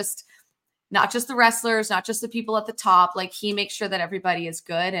 not just the wrestlers, not just the people at the top. Like, he makes sure that everybody is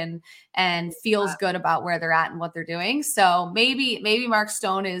good and feels good about where they're at and what they're doing. So maybe Mark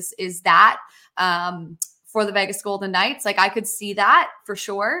Stone is that for the Vegas Golden Knights. Like, I could see that for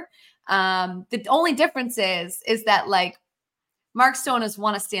sure. The only difference is that, like, Mark Stone has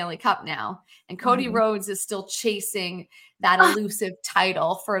won a Stanley Cup now, and Cody Rhodes is still chasing that elusive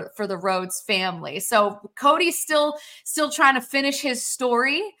title for the Rhodes family. So Cody's still trying to finish his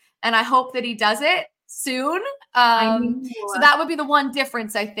story, and I hope that he does it soon. So that would be the one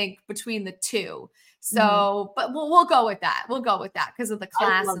difference, I think, between the two. So, but we'll go with that. We'll go with that because of the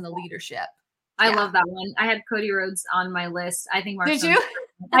class and the leadership. I love that one. I had Cody Rhodes on my list. I think Mark. Did you?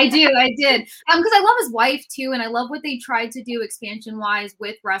 I did. Because I love his wife too, and I love what they tried to do expansion wise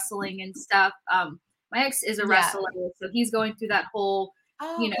with wrestling and stuff. My ex is a wrestler, so he's going through that whole,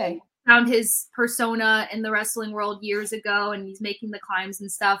 found his persona in the wrestling world years ago, and he's making the climbs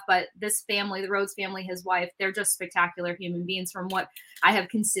and stuff. But this family, the Rhodes family, his wife, they're just spectacular human beings from what I have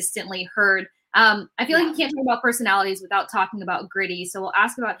consistently heard. I feel like you can't talk about personalities without talking about Gritty. So we'll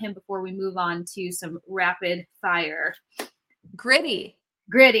ask about him before we move on to some rapid fire. Gritty.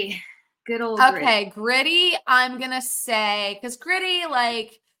 Good old Gritty. Okay, Gritty, I'm going to say, because Gritty,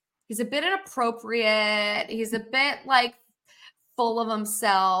 like, he's a bit inappropriate. He's a bit, like, full of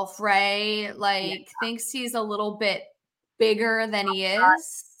himself, right? Like, thinks he's a little bit bigger than he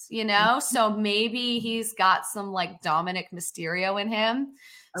is, you know? So maybe he's got some, like, Dominic Mysterio in him.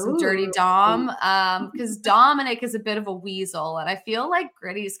 Some dirty Dom, because Dominic is a bit of a weasel, and I feel like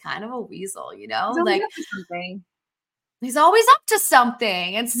Gritty's kind of a weasel, you know? Like, he's always up to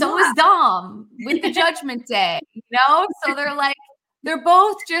something, and so is Dom with the Judgment Day, you know? So they're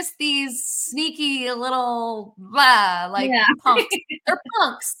both just these sneaky little punks. They're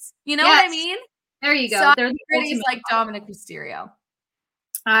punks, you know what I mean? There you go. So they're Gritty's like Dominic Mysterio.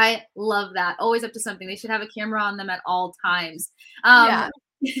 I love that. Always up to something. They should have a camera on them at all times.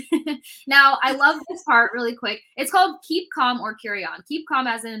 Now, I love this part really quick. It's called Keep Calm or Carry On. Keep calm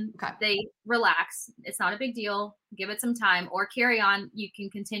as in they relax. It's not a big deal. Give it some time. Or carry on. You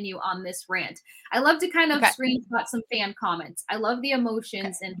can continue on this rant. I love to kind of screenshot some fan comments. I love the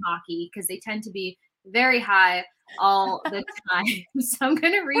emotions in hockey because they tend to be very high all the time. So I'm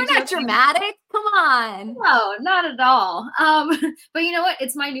going to read. We're not dramatic. Come on. No, not at all. But you know what?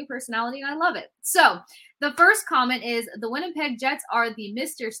 It's my new personality and I love it. So the first comment is the Winnipeg Jets are the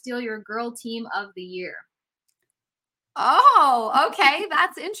Mr. Steal Your Girl team of the year. Oh, okay.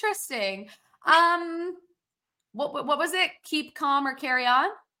 That's interesting. What was it? Keep calm or carry on?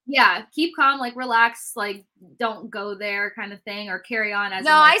 Yeah, keep calm, like relax, like don't go there kind of thing, or carry on. As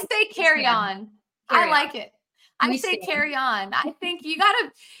no, I say carry on. I like it. I say carry on. I think you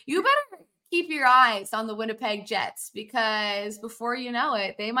better keep your eyes on the Winnipeg Jets because before you know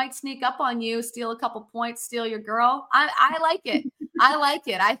it, they might sneak up on you, steal a couple points, steal your girl. I like it. I like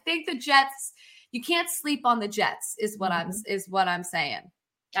it. I think the Jets, you can't sleep on the Jets is what I'm saying.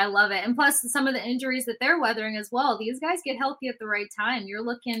 I love it. And plus some of the injuries that they're weathering as well. These guys get healthy at the right time. You're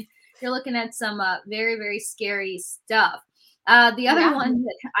looking at some very, very scary stuff. The other one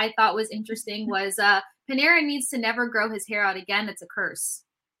that I thought was interesting was Panarin needs to never grow his hair out again. It's a curse.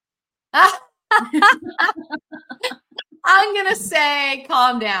 I'm going to say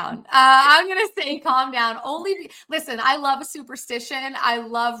calm down. Listen, I love a superstition. I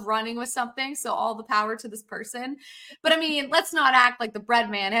love running with something. So all the power to this person. But I mean, let's not act like the bread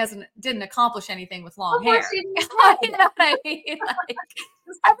man didn't accomplish anything with long hair. You know what I mean? Like,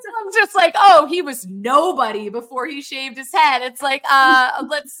 everyone's just like, oh, he was nobody before he shaved his head. It's like,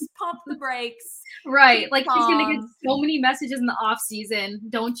 let's pump the brakes. Right. Like he's going to get so many messages in the off season.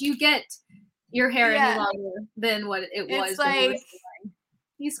 Don't you get your hair any longer than what it was. It's like,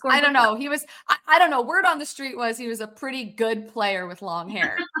 he scored. I don't know. I don't know. Word on the street was he was a pretty good player with long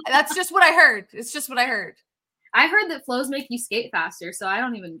hair. That's just what I heard. It's just what I heard. I heard that flows make you skate faster, so I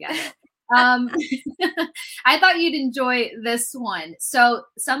don't even get it. I thought you'd enjoy this one. So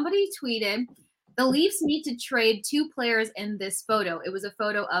somebody tweeted, the Leafs need to trade 2 players in this photo. It was a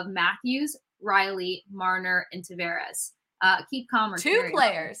photo of Matthews, Riley, Marner, and Tavares. Keep calm or 2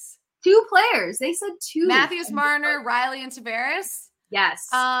 players. 2 players. They said 2. Matthews, Marner, Riley, and Tavares. Yes.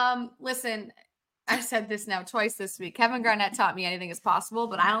 Listen, I've said this now twice this week. Kevin Garnett taught me anything is possible,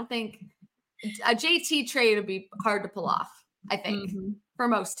 but I don't think a JT trade would be hard to pull off, I think, for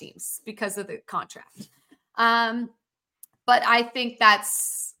most teams because of the contract. But I think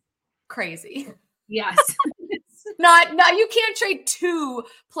that's crazy. Yes. Not you can't trade 2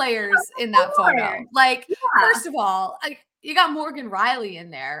 players in that photo. Like, first of all, you got Morgan Riley in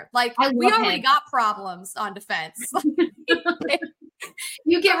there. Like, we already got problems on defense.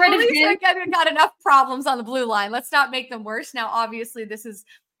 You get rid of him. We got enough problems on the blue line. Let's not make them worse. Now, obviously, this is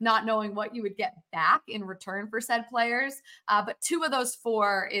not knowing what you would get back in return for said players. But 2 of those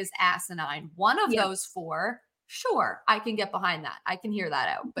 4 is asinine. 1 of those 4, sure, I can get behind that. I can hear that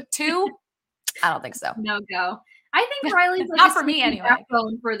out. But 2, I don't think so. No go. I think Riley's like not for me anyway.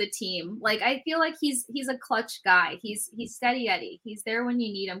 Backbone for the team. Like, I feel like he's a clutch guy. He's steady Eddie. He's there when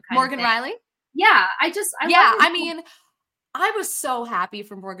you need him. Morgan Riley. Yeah, I mean, I was so happy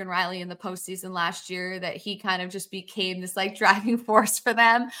for Morgan Riley in the postseason last year that he kind of just became this like driving force for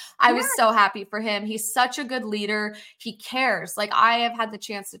them. I was so happy for him. He's such a good leader. He cares. Like, I have had the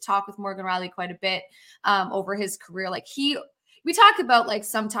chance to talk with Morgan Riley quite a bit over his career. Like, we talk about like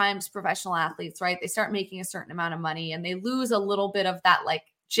sometimes professional athletes, right? They start making a certain amount of money and they lose a little bit of that, like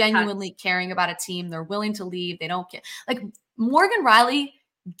genuinely caring about a team. They're willing to leave. They don't get like Morgan Riley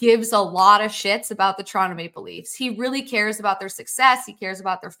gives a lot of shits about the Toronto Maple Leafs. He really cares about their success. He cares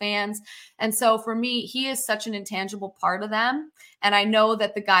about their fans. And so for me, he is such an intangible part of them. And I know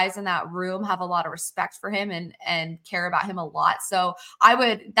that the guys in that room have a lot of respect for him and care about him a lot. So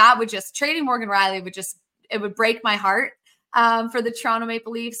trading Morgan Riley it would break my heart for the Toronto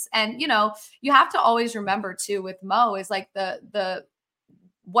Maple Leafs. And, you have to always remember too, with Mo is like the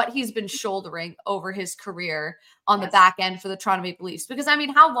what he's been shouldering over his career on the back end for the Toronto Maple Leafs. Because I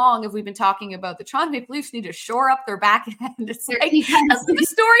mean, how long have we been talking about the Toronto Maple Leafs need to shore up their back end? It's like that's the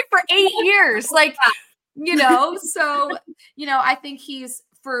story for 8 years. Like, so, I think he's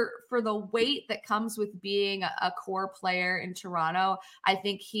for the weight that comes with being a core player in Toronto. I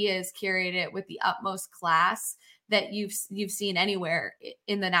think he has carried it with the utmost class that you've seen anywhere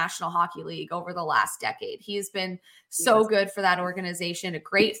in the National Hockey League over the last decade. He's been so good for that organization, a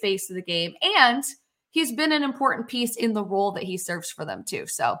great face of the game, and he's been an important piece in the role that he serves for them too.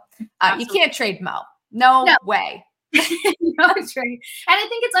 So you can't trade Mo. No way. No, it's right. And I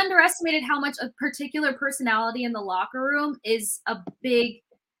think it's underestimated how much a particular personality in the locker room is a big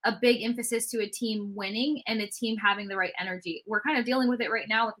emphasis to a team winning and a team having the right energy. We're kind of dealing with it right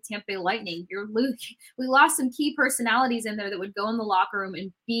now with the Tampa Bay Lightning. We lost some key personalities in there that would go in the locker room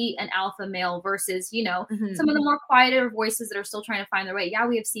and be an alpha male versus, some of the more quieter voices that are still trying to find their way. Yeah,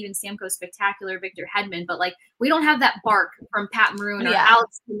 we have Steven Stamkos, spectacular, Victor Hedman, but like we don't have that bark from Pat Maroon or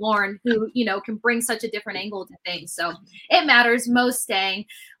Alex Killorn who, can bring such a different angle to things. So it matters. Most staying.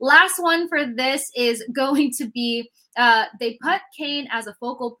 Last one for this is going to be they put Kane as a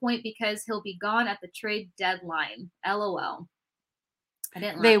focal point because he'll be gone at the trade deadline. LOL. I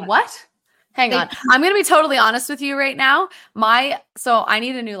didn't. They what? Hang on. I'm going to be totally honest with you right now. So I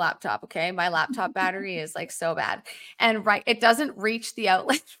need a new laptop. Okay. My laptop battery is like so bad. And it doesn't reach the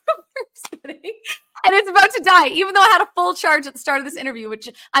outlet from where it's sitting. And it's about to die, even though I had a full charge at the start of this interview, which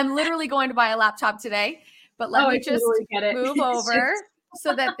I'm literally going to buy a laptop today. But let me just move over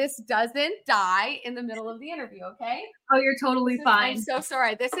so that this doesn't die in the middle of the interview, okay? Oh, you're totally fine. I'm so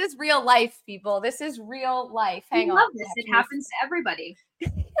sorry. This is real life, people. This is real life. Hang on. I love this. It happens to everybody.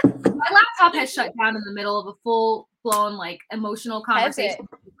 My laptop has shut down in the middle of a full-blown, emotional conversation.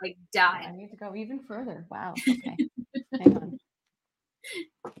 Die. I need to go even further. Wow. Okay. Hang on.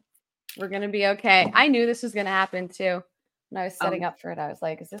 We're going to be okay. I knew this was going to happen, too. When I was setting up for it, I was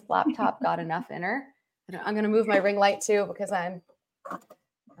like, is this laptop got enough in her? I'm going to move my ring light, too, because I'm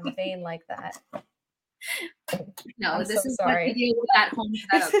vain like that. No, this is sorry. What you do with that home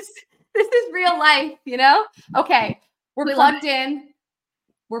setup. This is real life, Okay, we're plugged in.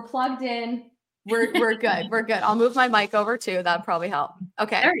 We're plugged in. We're good. We're good. I'll move my mic over too. That'd probably help.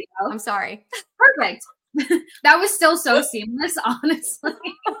 Okay. There you go. I'm sorry. Perfect. That was still so seamless, honestly.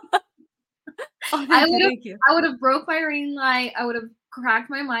 I would have broke my ring light. I would have cracked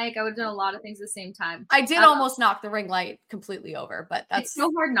my mic. I would have done a lot of things at the same time. I did almost knock the ring light completely over, but that's so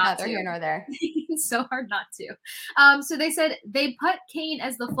hard not to. Neither here nor there. It's so hard not to. So they said they put Kane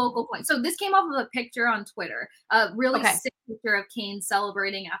as the focal point. So this came off of a picture on Twitter, a really sick picture of Kane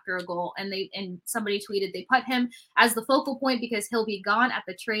celebrating after a goal, and somebody tweeted they put him as the focal point because he'll be gone at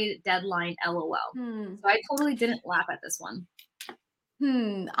the trade deadline. LOL. So I totally didn't laugh at this one.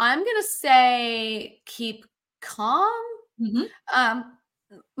 I'm gonna say keep calm.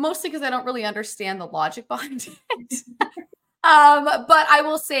 Mostly because I don't really understand the logic behind it. But I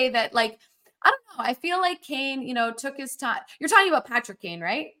will say that, I don't know. I feel like Kane, took his time. You're talking about Patrick Kane,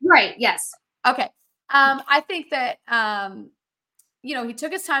 right? Right. Yes. Okay. I think that he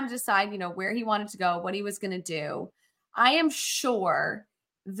took his time to decide, where he wanted to go, what he was going to do. I am sure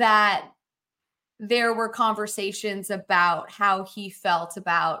that there were conversations about how he felt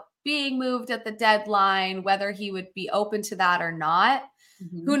about being moved at the deadline, whether he would be open to that or not.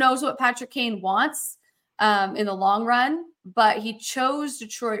 Mm-hmm. Who knows what Patrick Kane wants in the long run, but he chose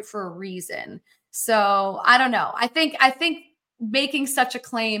Detroit for a reason. So I don't know. I think making such a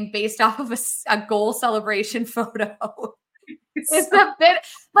claim based off of a goal celebration photo is a bit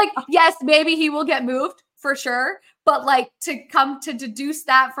like, yes, maybe he will get moved for sure. But like to come to deduce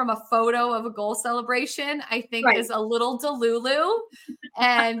that from a photo of a goal celebration, I think is a little delulu,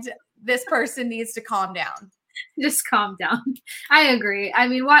 and this person needs to calm down. Just calm down. I agree. I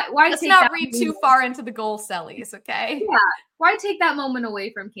mean, why let's not read too far into the goal sellies, okay? Yeah. Why take that moment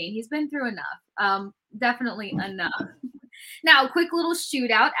away from Kane? He's been through enough. Definitely enough. Now, quick little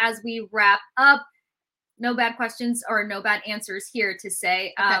shootout as we wrap up. No bad questions or no bad answers here to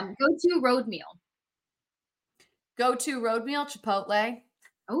say. Go-to road meal. Go-to road meal, Chipotle.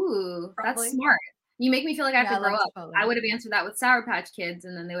 Ooh, that's smart. You make me feel like I have to grow up. Chipotle. I would have answered that with Sour Patch Kids,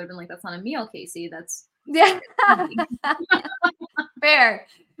 and then they would have been like, that's not a meal, Casey. That's fair.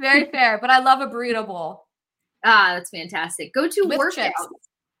 Very fair. But I love a burrito bowl. Ah, that's fantastic. Go-to with workout. Chips.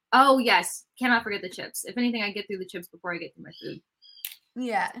 Oh, yes. Cannot forget the chips. If anything, I get through the chips before I get through my food.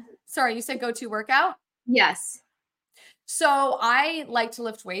 Yeah. Sorry, you said go-to workout? Yes. So I like to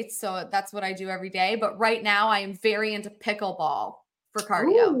lift weights, so that's what I do every day. But right now I am very into pickleball for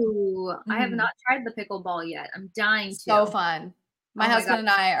cardio. Ooh, I have not tried the pickleball yet. I'm dying to. So fun. My husband and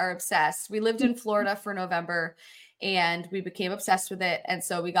I are obsessed. We lived in Florida for November and we became obsessed with it. And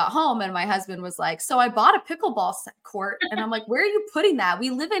so we got home and my husband was like, so I bought a pickleball court. And I'm like, where are you putting that? We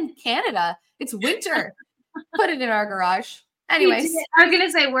live in Canada. It's winter. Put it in our garage. Anyways, I was going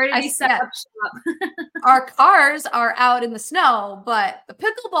to say, where did he set up shop? Our cars are out in the snow, but the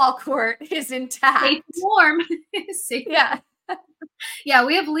pickleball court is intact. Safe and warm. Safe. Yeah. Yeah,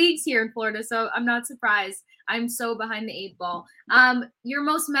 we have leagues here in Florida, so I'm not surprised. I'm so behind the 8 ball. Your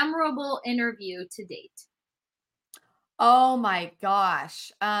most memorable interview to date? Oh my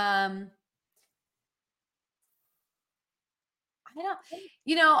gosh.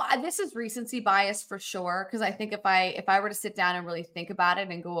 This is recency bias for sure. Cause I think if I were to sit down and really think about it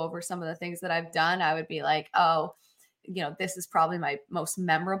and go over some of the things that I've done, I would be like, oh, this is probably my most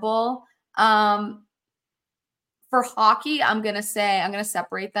memorable. For hockey, I'm going to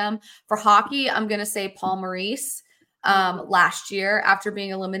separate them. For hockey, I'm going to say Paul Maurice last year after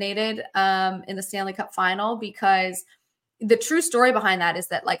being eliminated in the Stanley Cup final, because the true story behind that is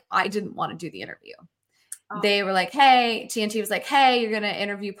that like, I didn't want to do the interview. They were like, hey, TNT was like, hey, you're going to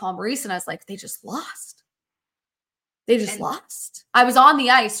interview Paul Maurice. And I was like, they just lost. Lost. I was on the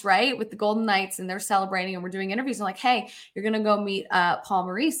ice, right, with the Golden Knights and they're celebrating and we're doing interviews. And like, hey, you're going to go meet Paul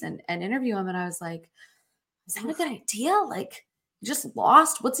Maurice and interview him. And I was like, is that a good idea? Like, you just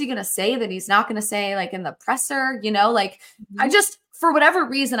lost. What's he going to say that he's not going to say like in the presser? I just, for whatever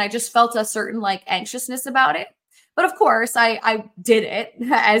reason, I just felt a certain like anxiousness about it. But of course, I did it,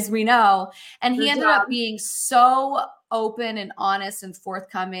 as we know. And he ended up being so open and honest and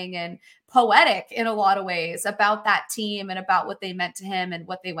forthcoming and poetic in a lot of ways about that team and about what they meant to him and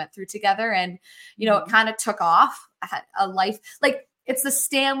what they went through together. And, it kind of took off a life. Like, it's the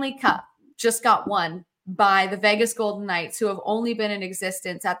Stanley Cup just got won by the Vegas Golden Knights, who have only been in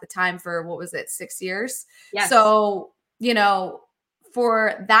existence at the time for, 6 years? Yes. So,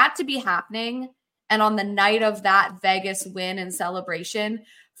 for that to be happening, and on the night of that Vegas win and celebration,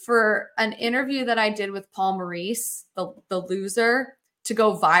 for an interview that I did with Paul Maurice, the loser, to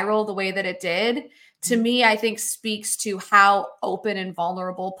go viral the way that it did, to me, I think speaks to how open and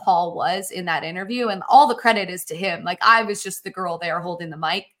vulnerable Paul was in that interview. And all the credit is to him. Like, I was just the girl there holding the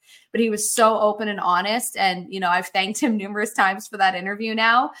mic, but he was so open and honest. And, I've thanked him numerous times for that interview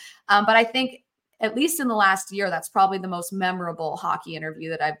now. But I think, at least in the last year, that's probably the most memorable hockey interview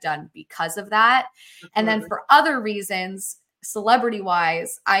that I've done because of that. And then for other reasons,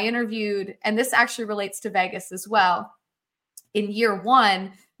 celebrity-wise, I interviewed, and this actually relates to Vegas as well. In year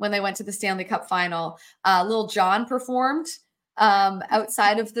 1, when they went to the Stanley Cup final, Lil Jon performed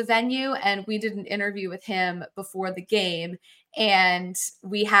outside of the venue, and we did an interview with him before the game. And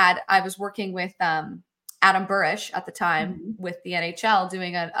I was working with Adam Burrish at the time with the NHL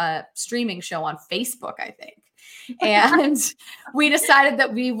doing a streaming show on Facebook, I think. And we decided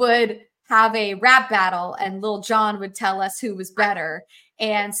that we would have a rap battle and Lil Jon would tell us who was better.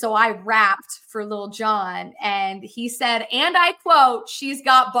 And so I rapped for Lil Jon and he said, and I quote, "She's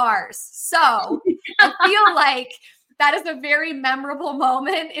got bars." So I feel like that is a very memorable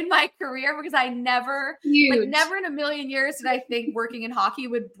moment in my career because I never in a million years did I think working in hockey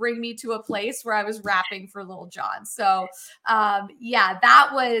would bring me to a place where I was rapping for Lil Jon. So that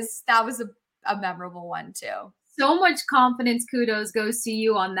was a memorable one too. So much confidence, kudos goes to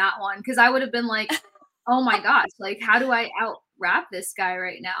you on that one. Cause I would have been like, oh my gosh, like how do I out rap this guy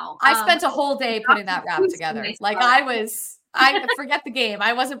right now? I spent a whole day putting that rap together. Like I forget the game.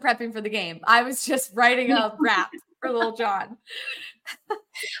 I wasn't prepping for the game. I was just writing a rap for Lil Jon.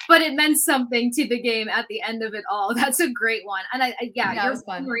 But it meant something to the game at the end of it all. That's a great one. And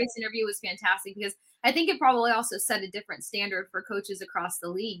your race interview was fantastic because I think it probably also set a different standard for coaches across the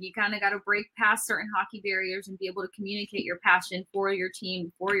league. You kind of got to break past certain hockey barriers and be able to communicate your passion for your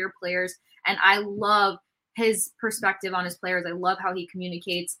team, for your players. And I love his perspective on his players. I love how he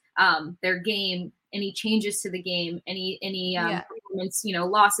communicates their game, any changes to the game, any performance,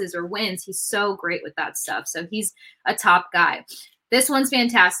 losses or wins. He's so great with that stuff. So he's a top guy. This one's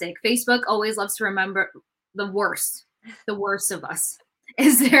fantastic. Facebook always loves to remember the worst of us.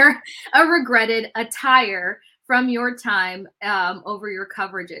 Is there a regretted attire from your time over your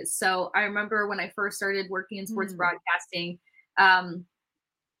coverages? So I remember when I first started working in sports broadcasting,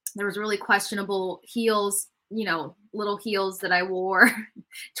 there was really questionable heels, little heels that I wore,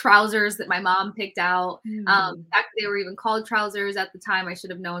 trousers that my mom picked out. They were even called trousers at the time. I should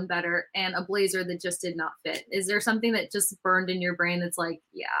have known better. And a blazer that just did not fit. Is there something that just burned in your brain that's like,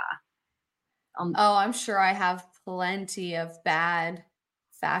 I'm sure I have plenty of bad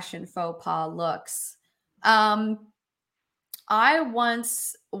fashion faux pas looks. I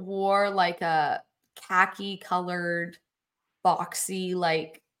once wore like a khaki colored boxy,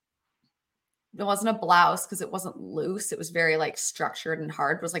 like it wasn't a blouse because it wasn't loose. It was very like structured and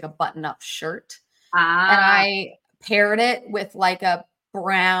hard. It was like a button up shirt. And I paired it with like a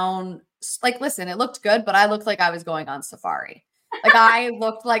brown, like, listen, it looked good, but I looked like I was going on safari. Like I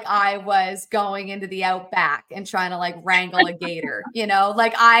looked like I was going into the outback and trying to like wrangle a gator,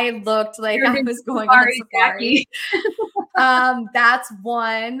 like I looked like I was going on safari. That's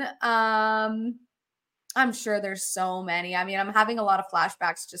one. I'm sure there's so many. I mean, I'm having a lot of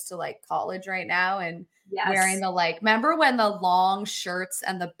flashbacks just to like college right now and wearing the remember when the long shirts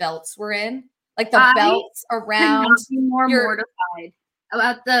and the belts were in? Like the belts around. More mortified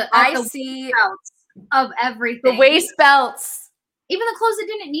about the belts of everything. The waist belts. Even the clothes that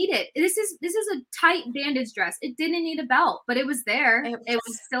didn't need it. This is a tight bandage dress. It didn't need a belt, but it was there. It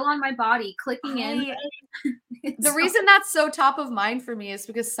was still on my body, clicking in. The reason that's so top of mind for me is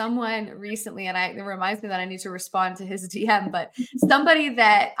because someone recently, and it reminds me that I need to respond to his DM, but somebody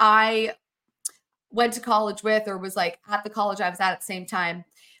that I went to college with or was like at the college I was at the same time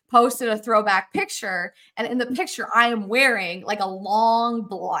posted a throwback picture. And in the picture, I am wearing like a long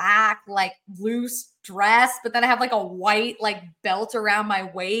black, like loose dress, but then I have like a white like belt around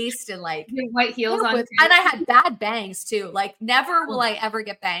my waist and like white heels on. And I had bad bangs too. Like never will I ever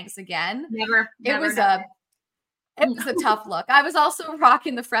get bangs again. Never. It was a tough look. I was also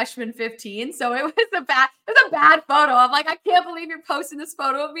rocking the freshman 15. So it was a bad photo. I'm like, I can't believe you're posting this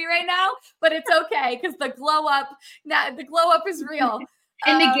photo of me right now, but it's okay. Cause the glow up is real.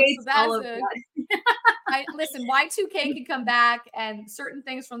 And negates all of that. Listen, Y2K can come back and certain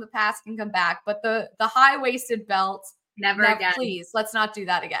things from the past can come back, but the high-waisted belt, never again. Please, let's not do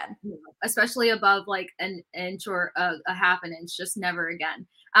that again. Especially above like an inch or a half an inch, just never again.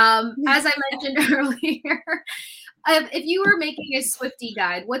 As I mentioned earlier, if you were making a Swiftie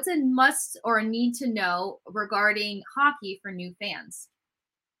guide, what's a must or a need to know regarding hockey for new fans?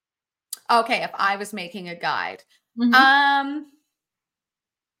 Okay, if I was making a guide.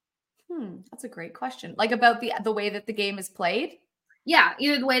 That's a great question. Like about the way that the game is played? Yeah,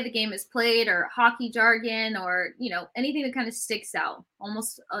 either the way the game is played or hockey jargon or, anything that kind of sticks out.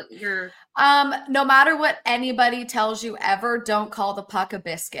 Almost no matter what anybody tells you ever, don't call the puck a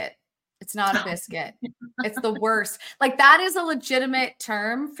biscuit. It's not a biscuit. It's the worst. Like that is a legitimate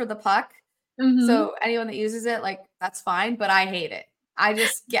term for the puck. So anyone that uses it, like that's fine, but I hate it. I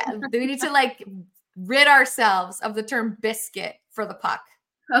just we need to like rid ourselves of the term biscuit for the puck.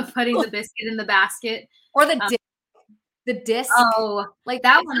 Of putting the biscuit in the basket. Or the disc. The disc. Oh, like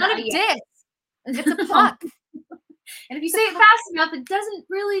that one. Not a disc. It's a puck. And if you say it fast enough, it doesn't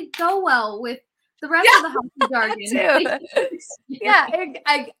really go well with the rest of the hockey jargon. Yeah,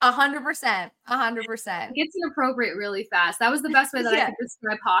 100%. 100%. It gets inappropriate really fast. That was the best way that I could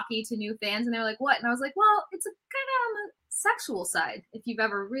describe hockey to new fans. And they were like, what? And I was like, well, it's kind of on the sexual side. If you've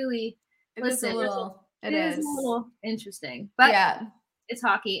ever really listened. It is a little interesting. But It's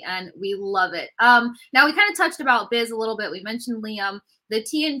hockey, and we love it. Now we kind of touched about Biz a little bit. We mentioned Liam. The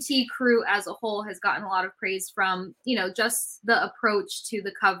TNT crew as a whole has gotten a lot of praise from, just the approach to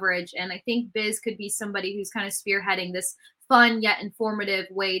the coverage. And I think Biz could be somebody who's kind of spearheading this fun yet informative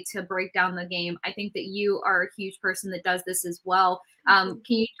way to break down the game. I think that you are a huge person that does this as well. Can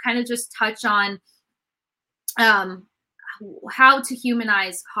you kind of just touch on how to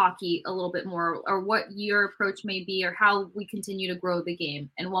humanize hockey a little bit more, or what your approach may be, or how we continue to grow the game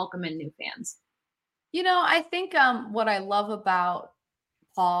and welcome in new fans? I think what I love about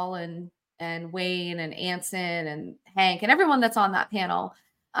Paul and Wayne and Anson and Hank and everyone that's on that panel,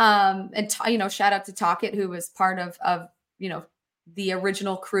 and shout out to Talkit, who was part of the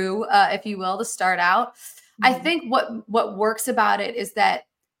original crew, if you will, to start out. I think what works about it is that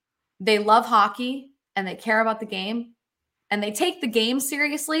they love hockey and they care about the game. And they take the game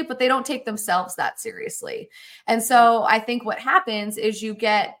seriously, but they don't take themselves that seriously. And so I think what happens is you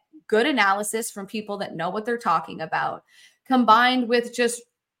get good analysis from people that know what they're talking about, combined with just,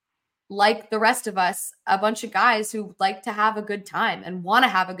 like the rest of us, a bunch of guys who like to have a good time and want to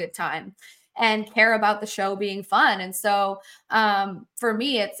have a good time and care about the show being fun. And so for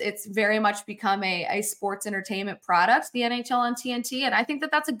me, it's very much become a sports entertainment product, the NHL on TNT. And I think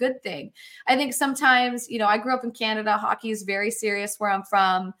that that's a good thing. I think sometimes, I grew up in Canada. Hockey is very serious where I'm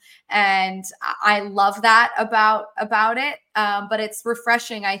from. And I love that about it. But it's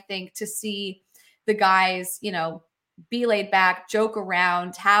refreshing, I think, to see the guys, be laid back, joke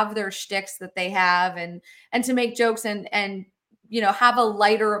around, have their shticks that they have, and to make jokes and have a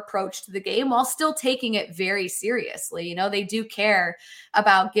lighter approach to the game while still taking it very seriously. They do care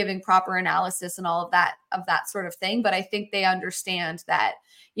about giving proper analysis and all of that sort of thing. But I think they understand that,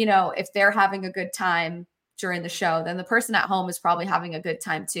 if they're having a good time during the show, then the person at home is probably having a good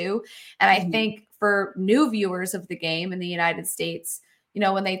time too. And I think for new viewers of the game in the United States,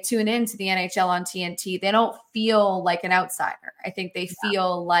 when they tune into the NHL on TNT, they don't feel like an outsider. I think they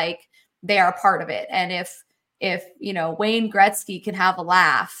feel like they are part of it. And if Wayne Gretzky can have a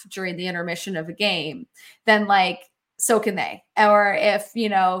laugh during the intermission of a game, then so can they. Or if,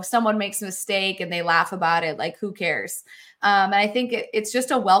 someone makes a mistake and they laugh about it, who cares? And I think it's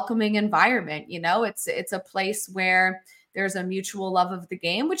just a welcoming environment. It's a place where there's a mutual love of the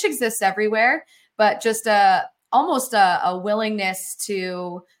game, which exists everywhere, but just almost a willingness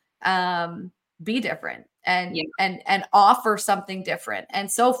to be different and offer something different.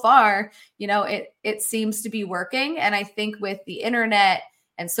 And so far, it seems to be working. And I think with the internet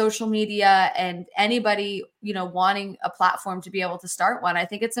and social media and anybody, wanting a platform to be able to start one, I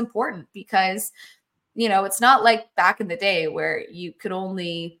think it's important because, it's not like back in the day where you could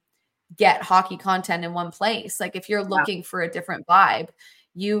only get hockey content in one place. If you're looking for a different vibe,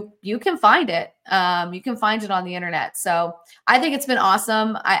 you can find it. You can find it on the internet. So I think it's been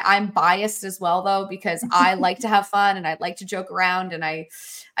awesome. I'm biased as well, though, because I like to have fun and I like to joke around, and I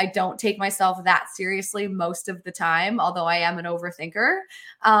don't take myself that seriously most of the time, although I am an overthinker.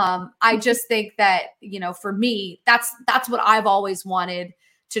 I just think that, for me, that's what I've always wanted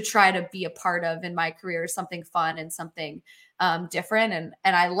to try to be a part of in my career, something fun and something different.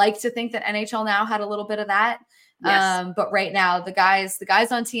 And I like to think that NHL now had a little bit of that. Yes. But right now, the guys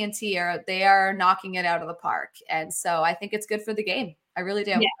on TNT are knocking it out of the park. And so I think it's good for the game. I really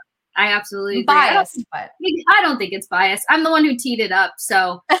do. Yeah, I absolutely agree. Biased, I don't think it's biased. I'm the one who teed it up.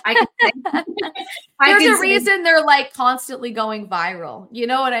 So I can say there's a reason they're constantly going viral. You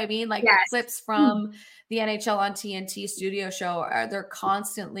know what I mean? The clips from the NHL on TNT studio show they're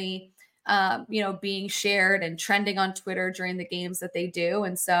constantly being shared and trending on Twitter during the games that they do.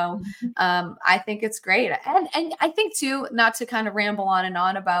 And so I think it's great. And I think too, not to kind of ramble on and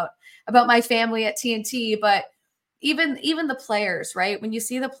on about my family at TNT, but even the players, right? When you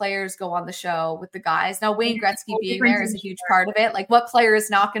see the players go on the show with the guys, now Wayne Gretzky being there is a huge part of it. What player is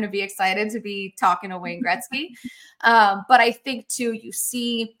not going to be excited to be talking to Wayne Gretzky? But I think too, you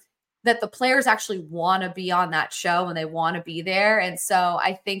see that the players actually want to be on that show and they want to be there. And so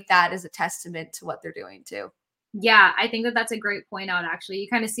I think that is a testament to what they're doing too. Yeah, I think that's a great point out, actually. You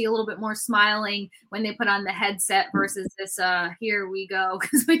kind of see a little bit more smiling when they put on the headset versus this, here we go.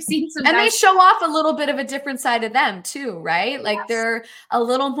 Because we've seen some and guys- they show off a little bit of a different side of them too, right? Yes. They're a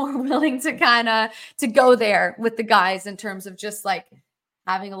little more willing to kind of to go there with the guys in terms of just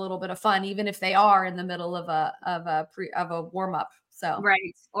having a little bit of fun, even if they are in the middle of a warm-up. So.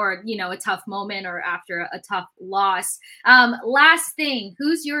 Right. Or, a tough moment or after a tough loss. Last thing,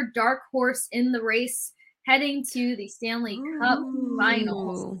 who's your dark horse in the race heading to the Stanley Cup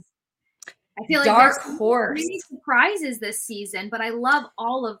Finals? I feel like dark horse. Many surprises this season, but I love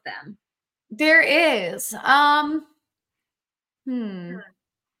all of them. There is. I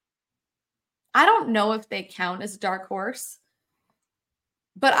don't know if they count as dark horse,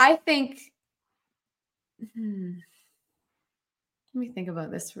 but I think, let me think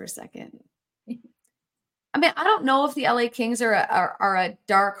about this for a second. I mean, I don't know if the LA Kings are a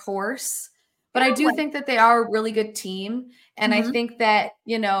dark horse, but I do think that they are a really good team. And I think that,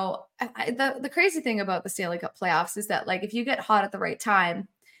 the crazy thing about the Stanley Cup playoffs is that, like, if you get hot at the right time,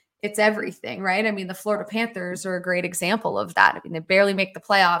 it's everything, right? I mean, the Florida Panthers are a great example of that. I mean, they barely make the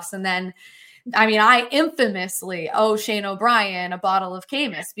playoffs. And then, I mean, I infamously owe Shane O'Brien a bottle of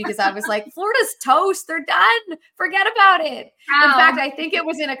Camus because I was like, Florida's toast. They're done. Forget about it. Ow. In fact, I think it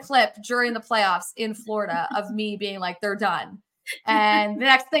was in a clip during the playoffs in Florida of me being like, they're done. And the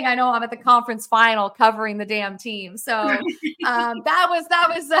next thing I know, I'm at the conference final covering the damn team. So that was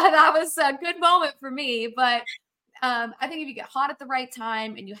a good moment for me. But I think if you get hot at the right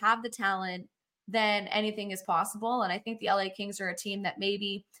time and you have the talent, then anything is possible. And I think the LA Kings are a team that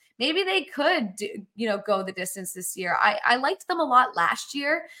maybe they could go the distance this year. I liked them a lot last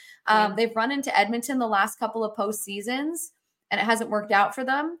year. They've run into Edmonton the last couple of postseasons, and it hasn't worked out for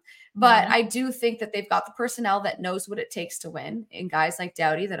them. But I do think that they've got the personnel that knows what it takes to win, in guys like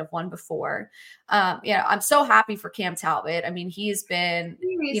Doughty that have won before. I'm so happy for Cam Talbot. I mean, he's been,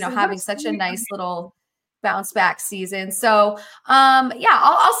 having such a nice little bounce back season. So, I'll say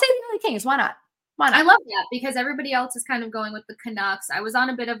the LA Kings. Why not? I love that because everybody else is kind of going with the Canucks. I was on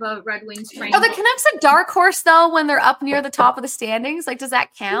a bit of a Red Wings train. Oh, the Canucks a dark horse though when they're up near the top of the standings? Like, does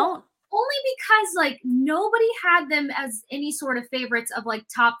that count? Only because like nobody had them as any sort of favorites of like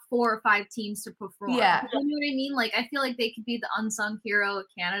top 4 or 5 teams to perform. Yeah. You know what I mean? Like, I feel like they could be the unsung hero of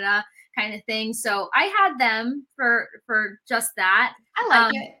Canada kind of thing. So I had them for just that. I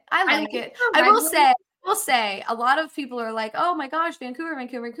like it. I like it. I will say a lot of people are like, oh my gosh, Vancouver. I'm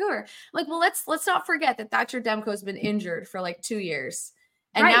like, well, let's not forget that Thatcher Demko's been injured for like 2 years.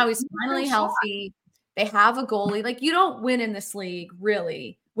 And now he's finally healthy. They have a goalie. Like, you don't win in this league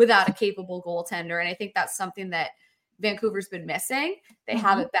really without a capable goaltender. And I think that's something that Vancouver's been missing. They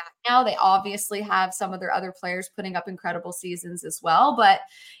have it back now. They obviously have some of their other players putting up incredible seasons as well. But,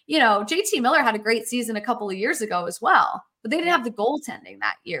 JT Miller had a great season a couple of years ago as well. But they didn't have the goaltending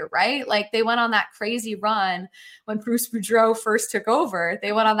that year, right? Like, they went on that crazy run when Bruce Boudreau first took over.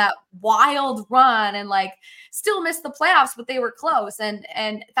 They went on that wild run and like still missed the playoffs, but they were close. And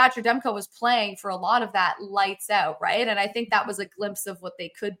Thatcher Demko was playing for a lot of that lights out, right? And I think that was a glimpse of what they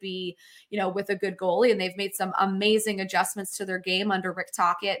could be, with a good goalie. And they've made some amazing adjustments to their game under Rick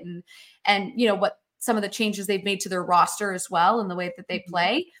Tocchet and what some of the changes they've made to their roster as well and the way that they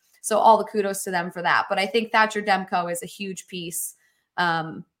play. So all the kudos to them for that. But I think Thatcher Demko is a huge piece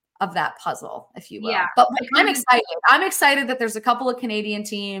of that puzzle, if you will. Yeah. But I'm excited. I'm excited that there's a couple of Canadian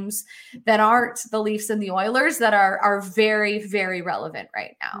teams that aren't the Leafs and the Oilers that are very, very relevant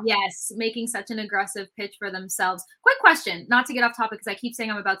right now. Yes, making such an aggressive pitch for themselves. Quick question, not to get off topic because I keep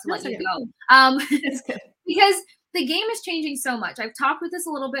saying I'm about to let you go. It's good. Because the game is changing so much. I've talked with this a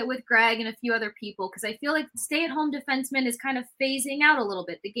little bit with Greg and a few other people because I feel like stay-at-home defenseman is kind of phasing out a little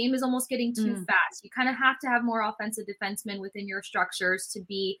bit. The game is almost getting too fast. You kind of have to have more offensive defensemen within your structures to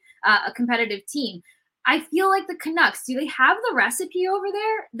be a competitive team. I feel like the Canucks, do they have the recipe over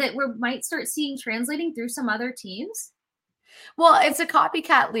there that we might start seeing translating through some other teams? Well, it's a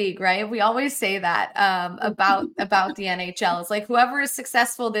copycat league, right? We always say that about the NHL. It's like whoever is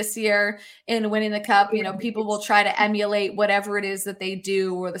successful this year in winning the cup, people will try to emulate whatever it is that they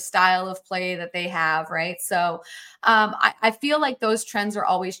do or the style of play that they have, right? So I feel like those trends are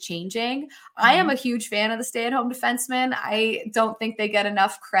always changing. I am a huge fan of the stay-at-home defensemen. I don't think they get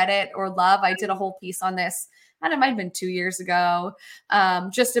enough credit or love. I did a whole piece on this. And it might have been 2 years ago,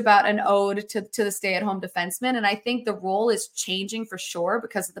 just about an ode to the stay-at-home defenseman. And I think the role is changing for sure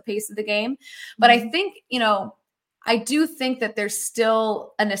because of the pace of the game. But I think, I do think that there's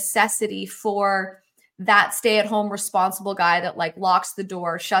still a necessity for that stay-at-home responsible guy that like locks the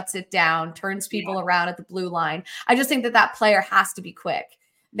door, shuts it down, turns people around at the blue line. I just think that player has to be quick.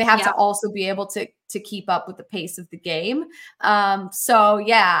 They have to also be able to keep up with the pace of the game. I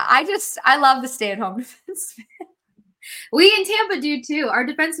love the stay-at-home defense. We in Tampa do too. Our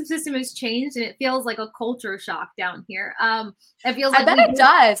defensive system has changed and it feels like a culture shock down here. It feels like I bet it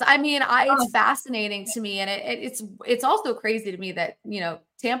does. I mean, it's fascinating to me. And it's also crazy to me that,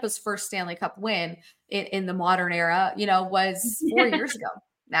 Tampa's first Stanley Cup win in the modern era, was 4 years ago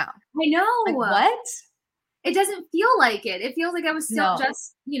now. I know. Like, what? It doesn't feel like it. It feels like I was still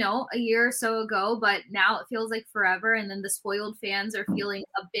just, a year or so ago, but now it feels like forever. And then the spoiled fans are feeling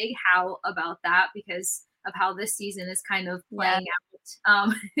a big how about that because of how this season is kind of playing out with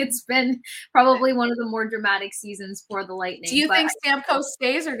It's been probably one of the more dramatic seasons for the Lightning. Do you think Stamkos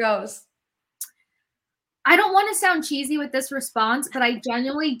stays or goes? I don't want to sound cheesy with this response, but I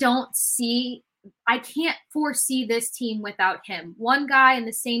genuinely I can't foresee this team without him. One guy in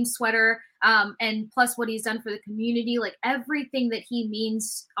the same sweater, and plus what he's done for the community, like everything that he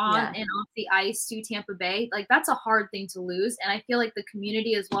means on and off the ice to Tampa Bay, like that's a hard thing to lose. And I feel like the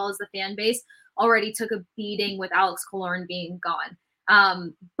community as well as the fan base already took a beating with Alex Killorn being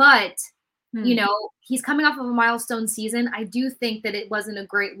gone. But you know, he's coming off of a milestone season. I do think that it wasn't a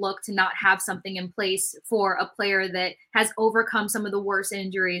great look to not have something in place for a player that has overcome some of the worst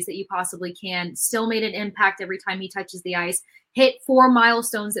injuries that you possibly can, still made an impact every time he touches the ice, hit 4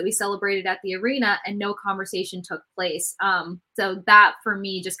 milestones that we celebrated at the arena, and no conversation took place. So that for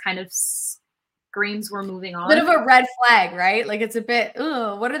me just kind of screams we're moving on. Bit of a red flag, right? Like it's a bit,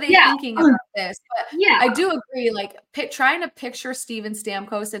 what are they thinking about this? But I do agree, like trying to picture Steven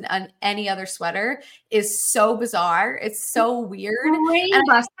Stamkos in any other sweater is so bizarre. It's so weird.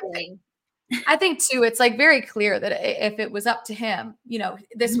 I think too, it's like very clear that if it was up to him, you know,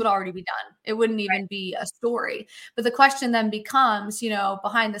 this would already be done. It wouldn't even be a story. But the question then becomes, you know,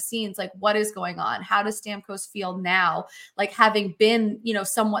 behind the scenes, like what is going on? How does Stamkos feel now? Like having been, you know,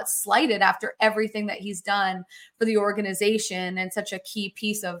 somewhat slighted after everything that he's done for the organization and such a key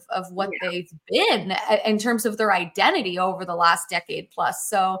piece of what they've been in terms of their identity over the last decade plus.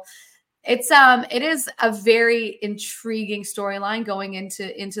 So it is a very intriguing storyline going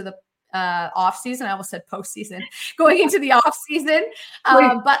into the off season. I almost said postseason, going into the off season.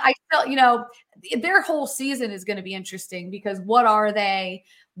 But I felt, you know, their whole season is going to be interesting because what are they?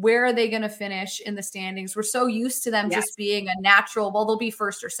 Where are they going to finish in the standings? We're so used to them just being a natural, well, they'll be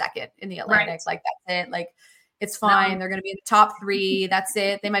first or second in the Atlantic. Like that's it. Like it's fine. They're going to be in the top 3. That's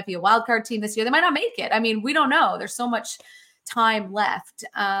it. They might be a wild card team this year. They might not make it. I mean, we don't know. There's so much time left.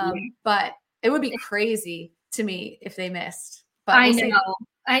 But it would be crazy to me if they missed. But I know.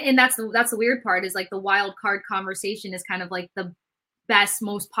 And that's the weird part is like the wild card conversation is kind of like the best,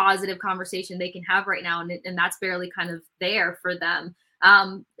 most positive conversation they can have right now. And that's barely kind of there for them.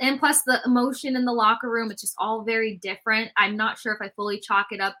 And plus the emotion in the locker room, it's just all very different. I'm not sure if I fully chalk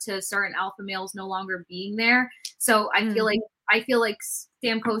it up to certain alpha males no longer being there. So I feel like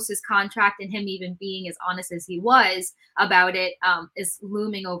Stamkos' contract and him even being as honest as he was about it is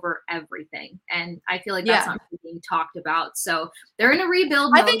looming over everything. And I feel like that's not being talked about. So they're in a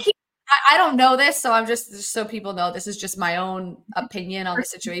rebuild mode. I think I don't know this, so I'm just so people know this is just my own opinion on the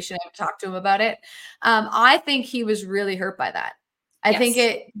situation. I've talked to him about it. I think he was really hurt by that. I think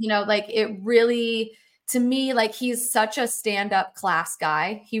it, you know, like it really, to me, like he's such a stand-up class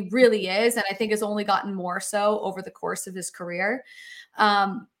guy. He really is. And I think has only gotten more so over the course of his career.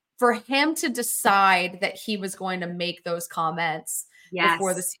 For him to decide that he was going to make those comments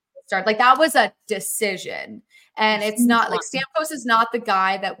before the season started, like that was a decision. And it's not like Stamkos is not the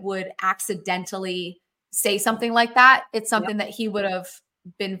guy that would accidentally say something like that. It's something that he would have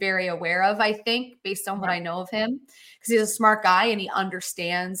been very aware of, I think, based on what I know of him, because he's a smart guy and he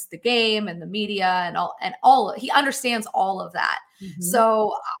understands the game and the media and all he understands all of that.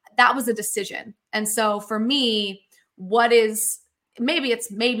 So that was a decision. And so for me, maybe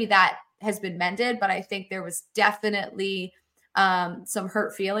that has been mended, but I think there was definitely some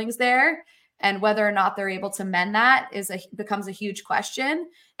hurt feelings there. And whether or not they're able to mend that becomes a huge question.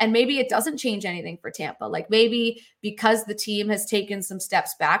 And maybe it doesn't change anything for Tampa. Like maybe because the team has taken some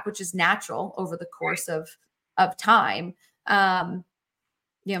steps back, which is natural over the course of time,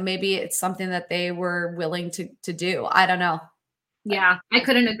 you know, maybe it's something that they were willing to do. I don't know. Yeah, I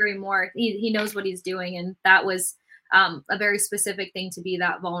couldn't agree more. He knows what he's doing. And that was a very specific thing to be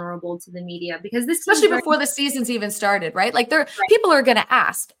that vulnerable to the media, because this especially before the season's even started, right? Like people are going to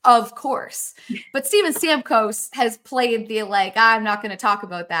ask, of course, but Steven Stamkos has played the, like, I'm not going to talk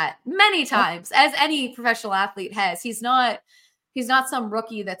about that many times, as any professional athlete has. He's not some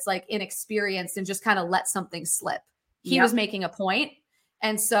rookie that's like inexperienced and just kind of let something slip. He was making a point.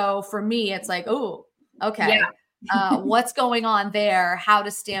 And so for me, it's like, oh, okay. What's going on there? How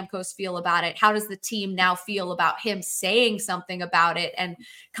does Stamkos feel about it? How does the team now feel about him saying something about it and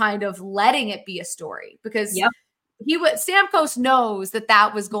kind of letting it be a story? Because Stamkos knows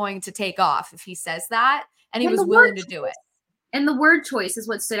that was going to take off if he says that, and he was willing to do it. And the word choice is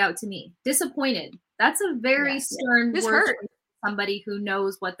what stood out to me. Disappointed. That's a very stern word choice. Somebody who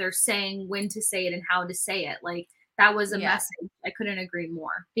knows what they're saying, when to say it, and how to say it. Like that was a message. I couldn't agree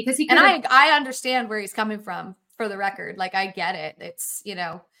more, because I understand where he's coming from. For the record, like I get it. It's, you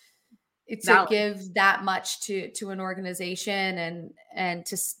know, to give that much to an organization and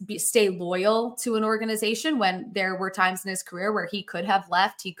to stay loyal to an organization when there were times in his career where he could have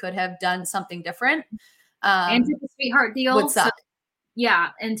left, he could have done something different. And took a sweetheart deal. Would suck.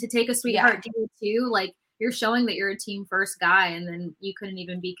 And to take a sweetheart deal too, like you're showing that you're a team first guy, and then you couldn't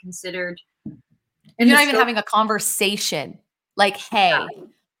even be considered. And you're not even having a conversation like, hey,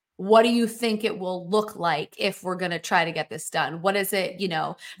 what do you think it will look like if we're going to try to get this done? What is it,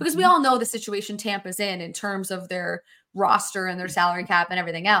 because we all know the situation Tampa's in terms of their roster and their salary cap and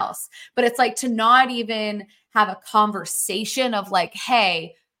everything else. But it's like to not even have a conversation of like,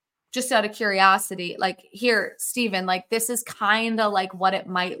 hey, just out of curiosity, like here, Steven, like this is kind of like what it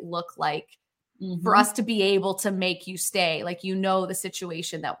might look like for us to be able to make you stay. Like, the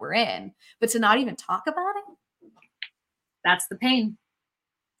situation that we're in, but to not even talk about it. That's the pain.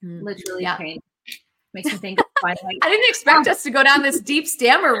 Literally pain. Makes me think of I didn't expect us to go down this deep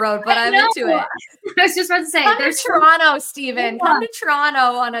stammer road, but I'm into it. I was just about to say, come to Toronto, Steven. Come to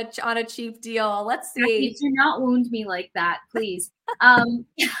Toronto on a cheap deal. Let's see. Do not wound me like that, please. I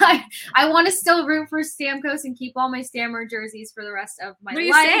want to still root for Stamkos and keep all my Stammer jerseys for the rest of my life. What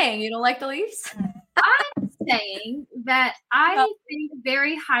are you saying? You don't like the Leafs? I'm saying that I think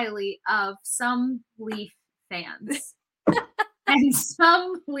very highly of some Leaf fans and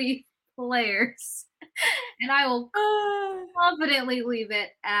some Leaf players, and I will confidently leave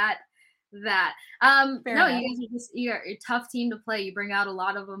it at that. You guys you're a tough team to play. You bring out a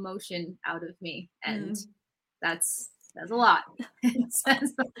lot of emotion out of me, and that's a lot. It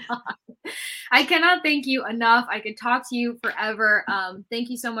says a lot. I cannot thank you enough. I could talk to you forever. Thank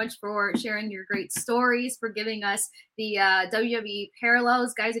you so much for sharing your great stories, for giving us the WWE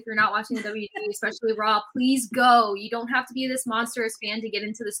parallels. Guys, if you're not watching the WWE, especially Raw, please go. You don't have to be this monstrous fan to get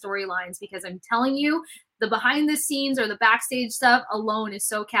into the storylines, because I'm telling you, the behind the scenes or the backstage stuff alone is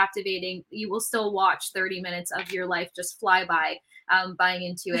so captivating. You will still watch 30 minutes of your life just fly by, buying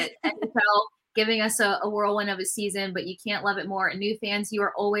into it. NFL giving us a whirlwind of a season, but you can't love it more. And new fans, you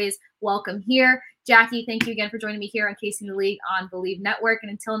are always welcome here. Jackie, thank you again for joining me here on Kasing the League on Believe Network. And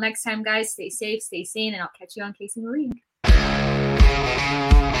until next time, guys, stay safe, stay sane, and I'll catch you on Kasing the League.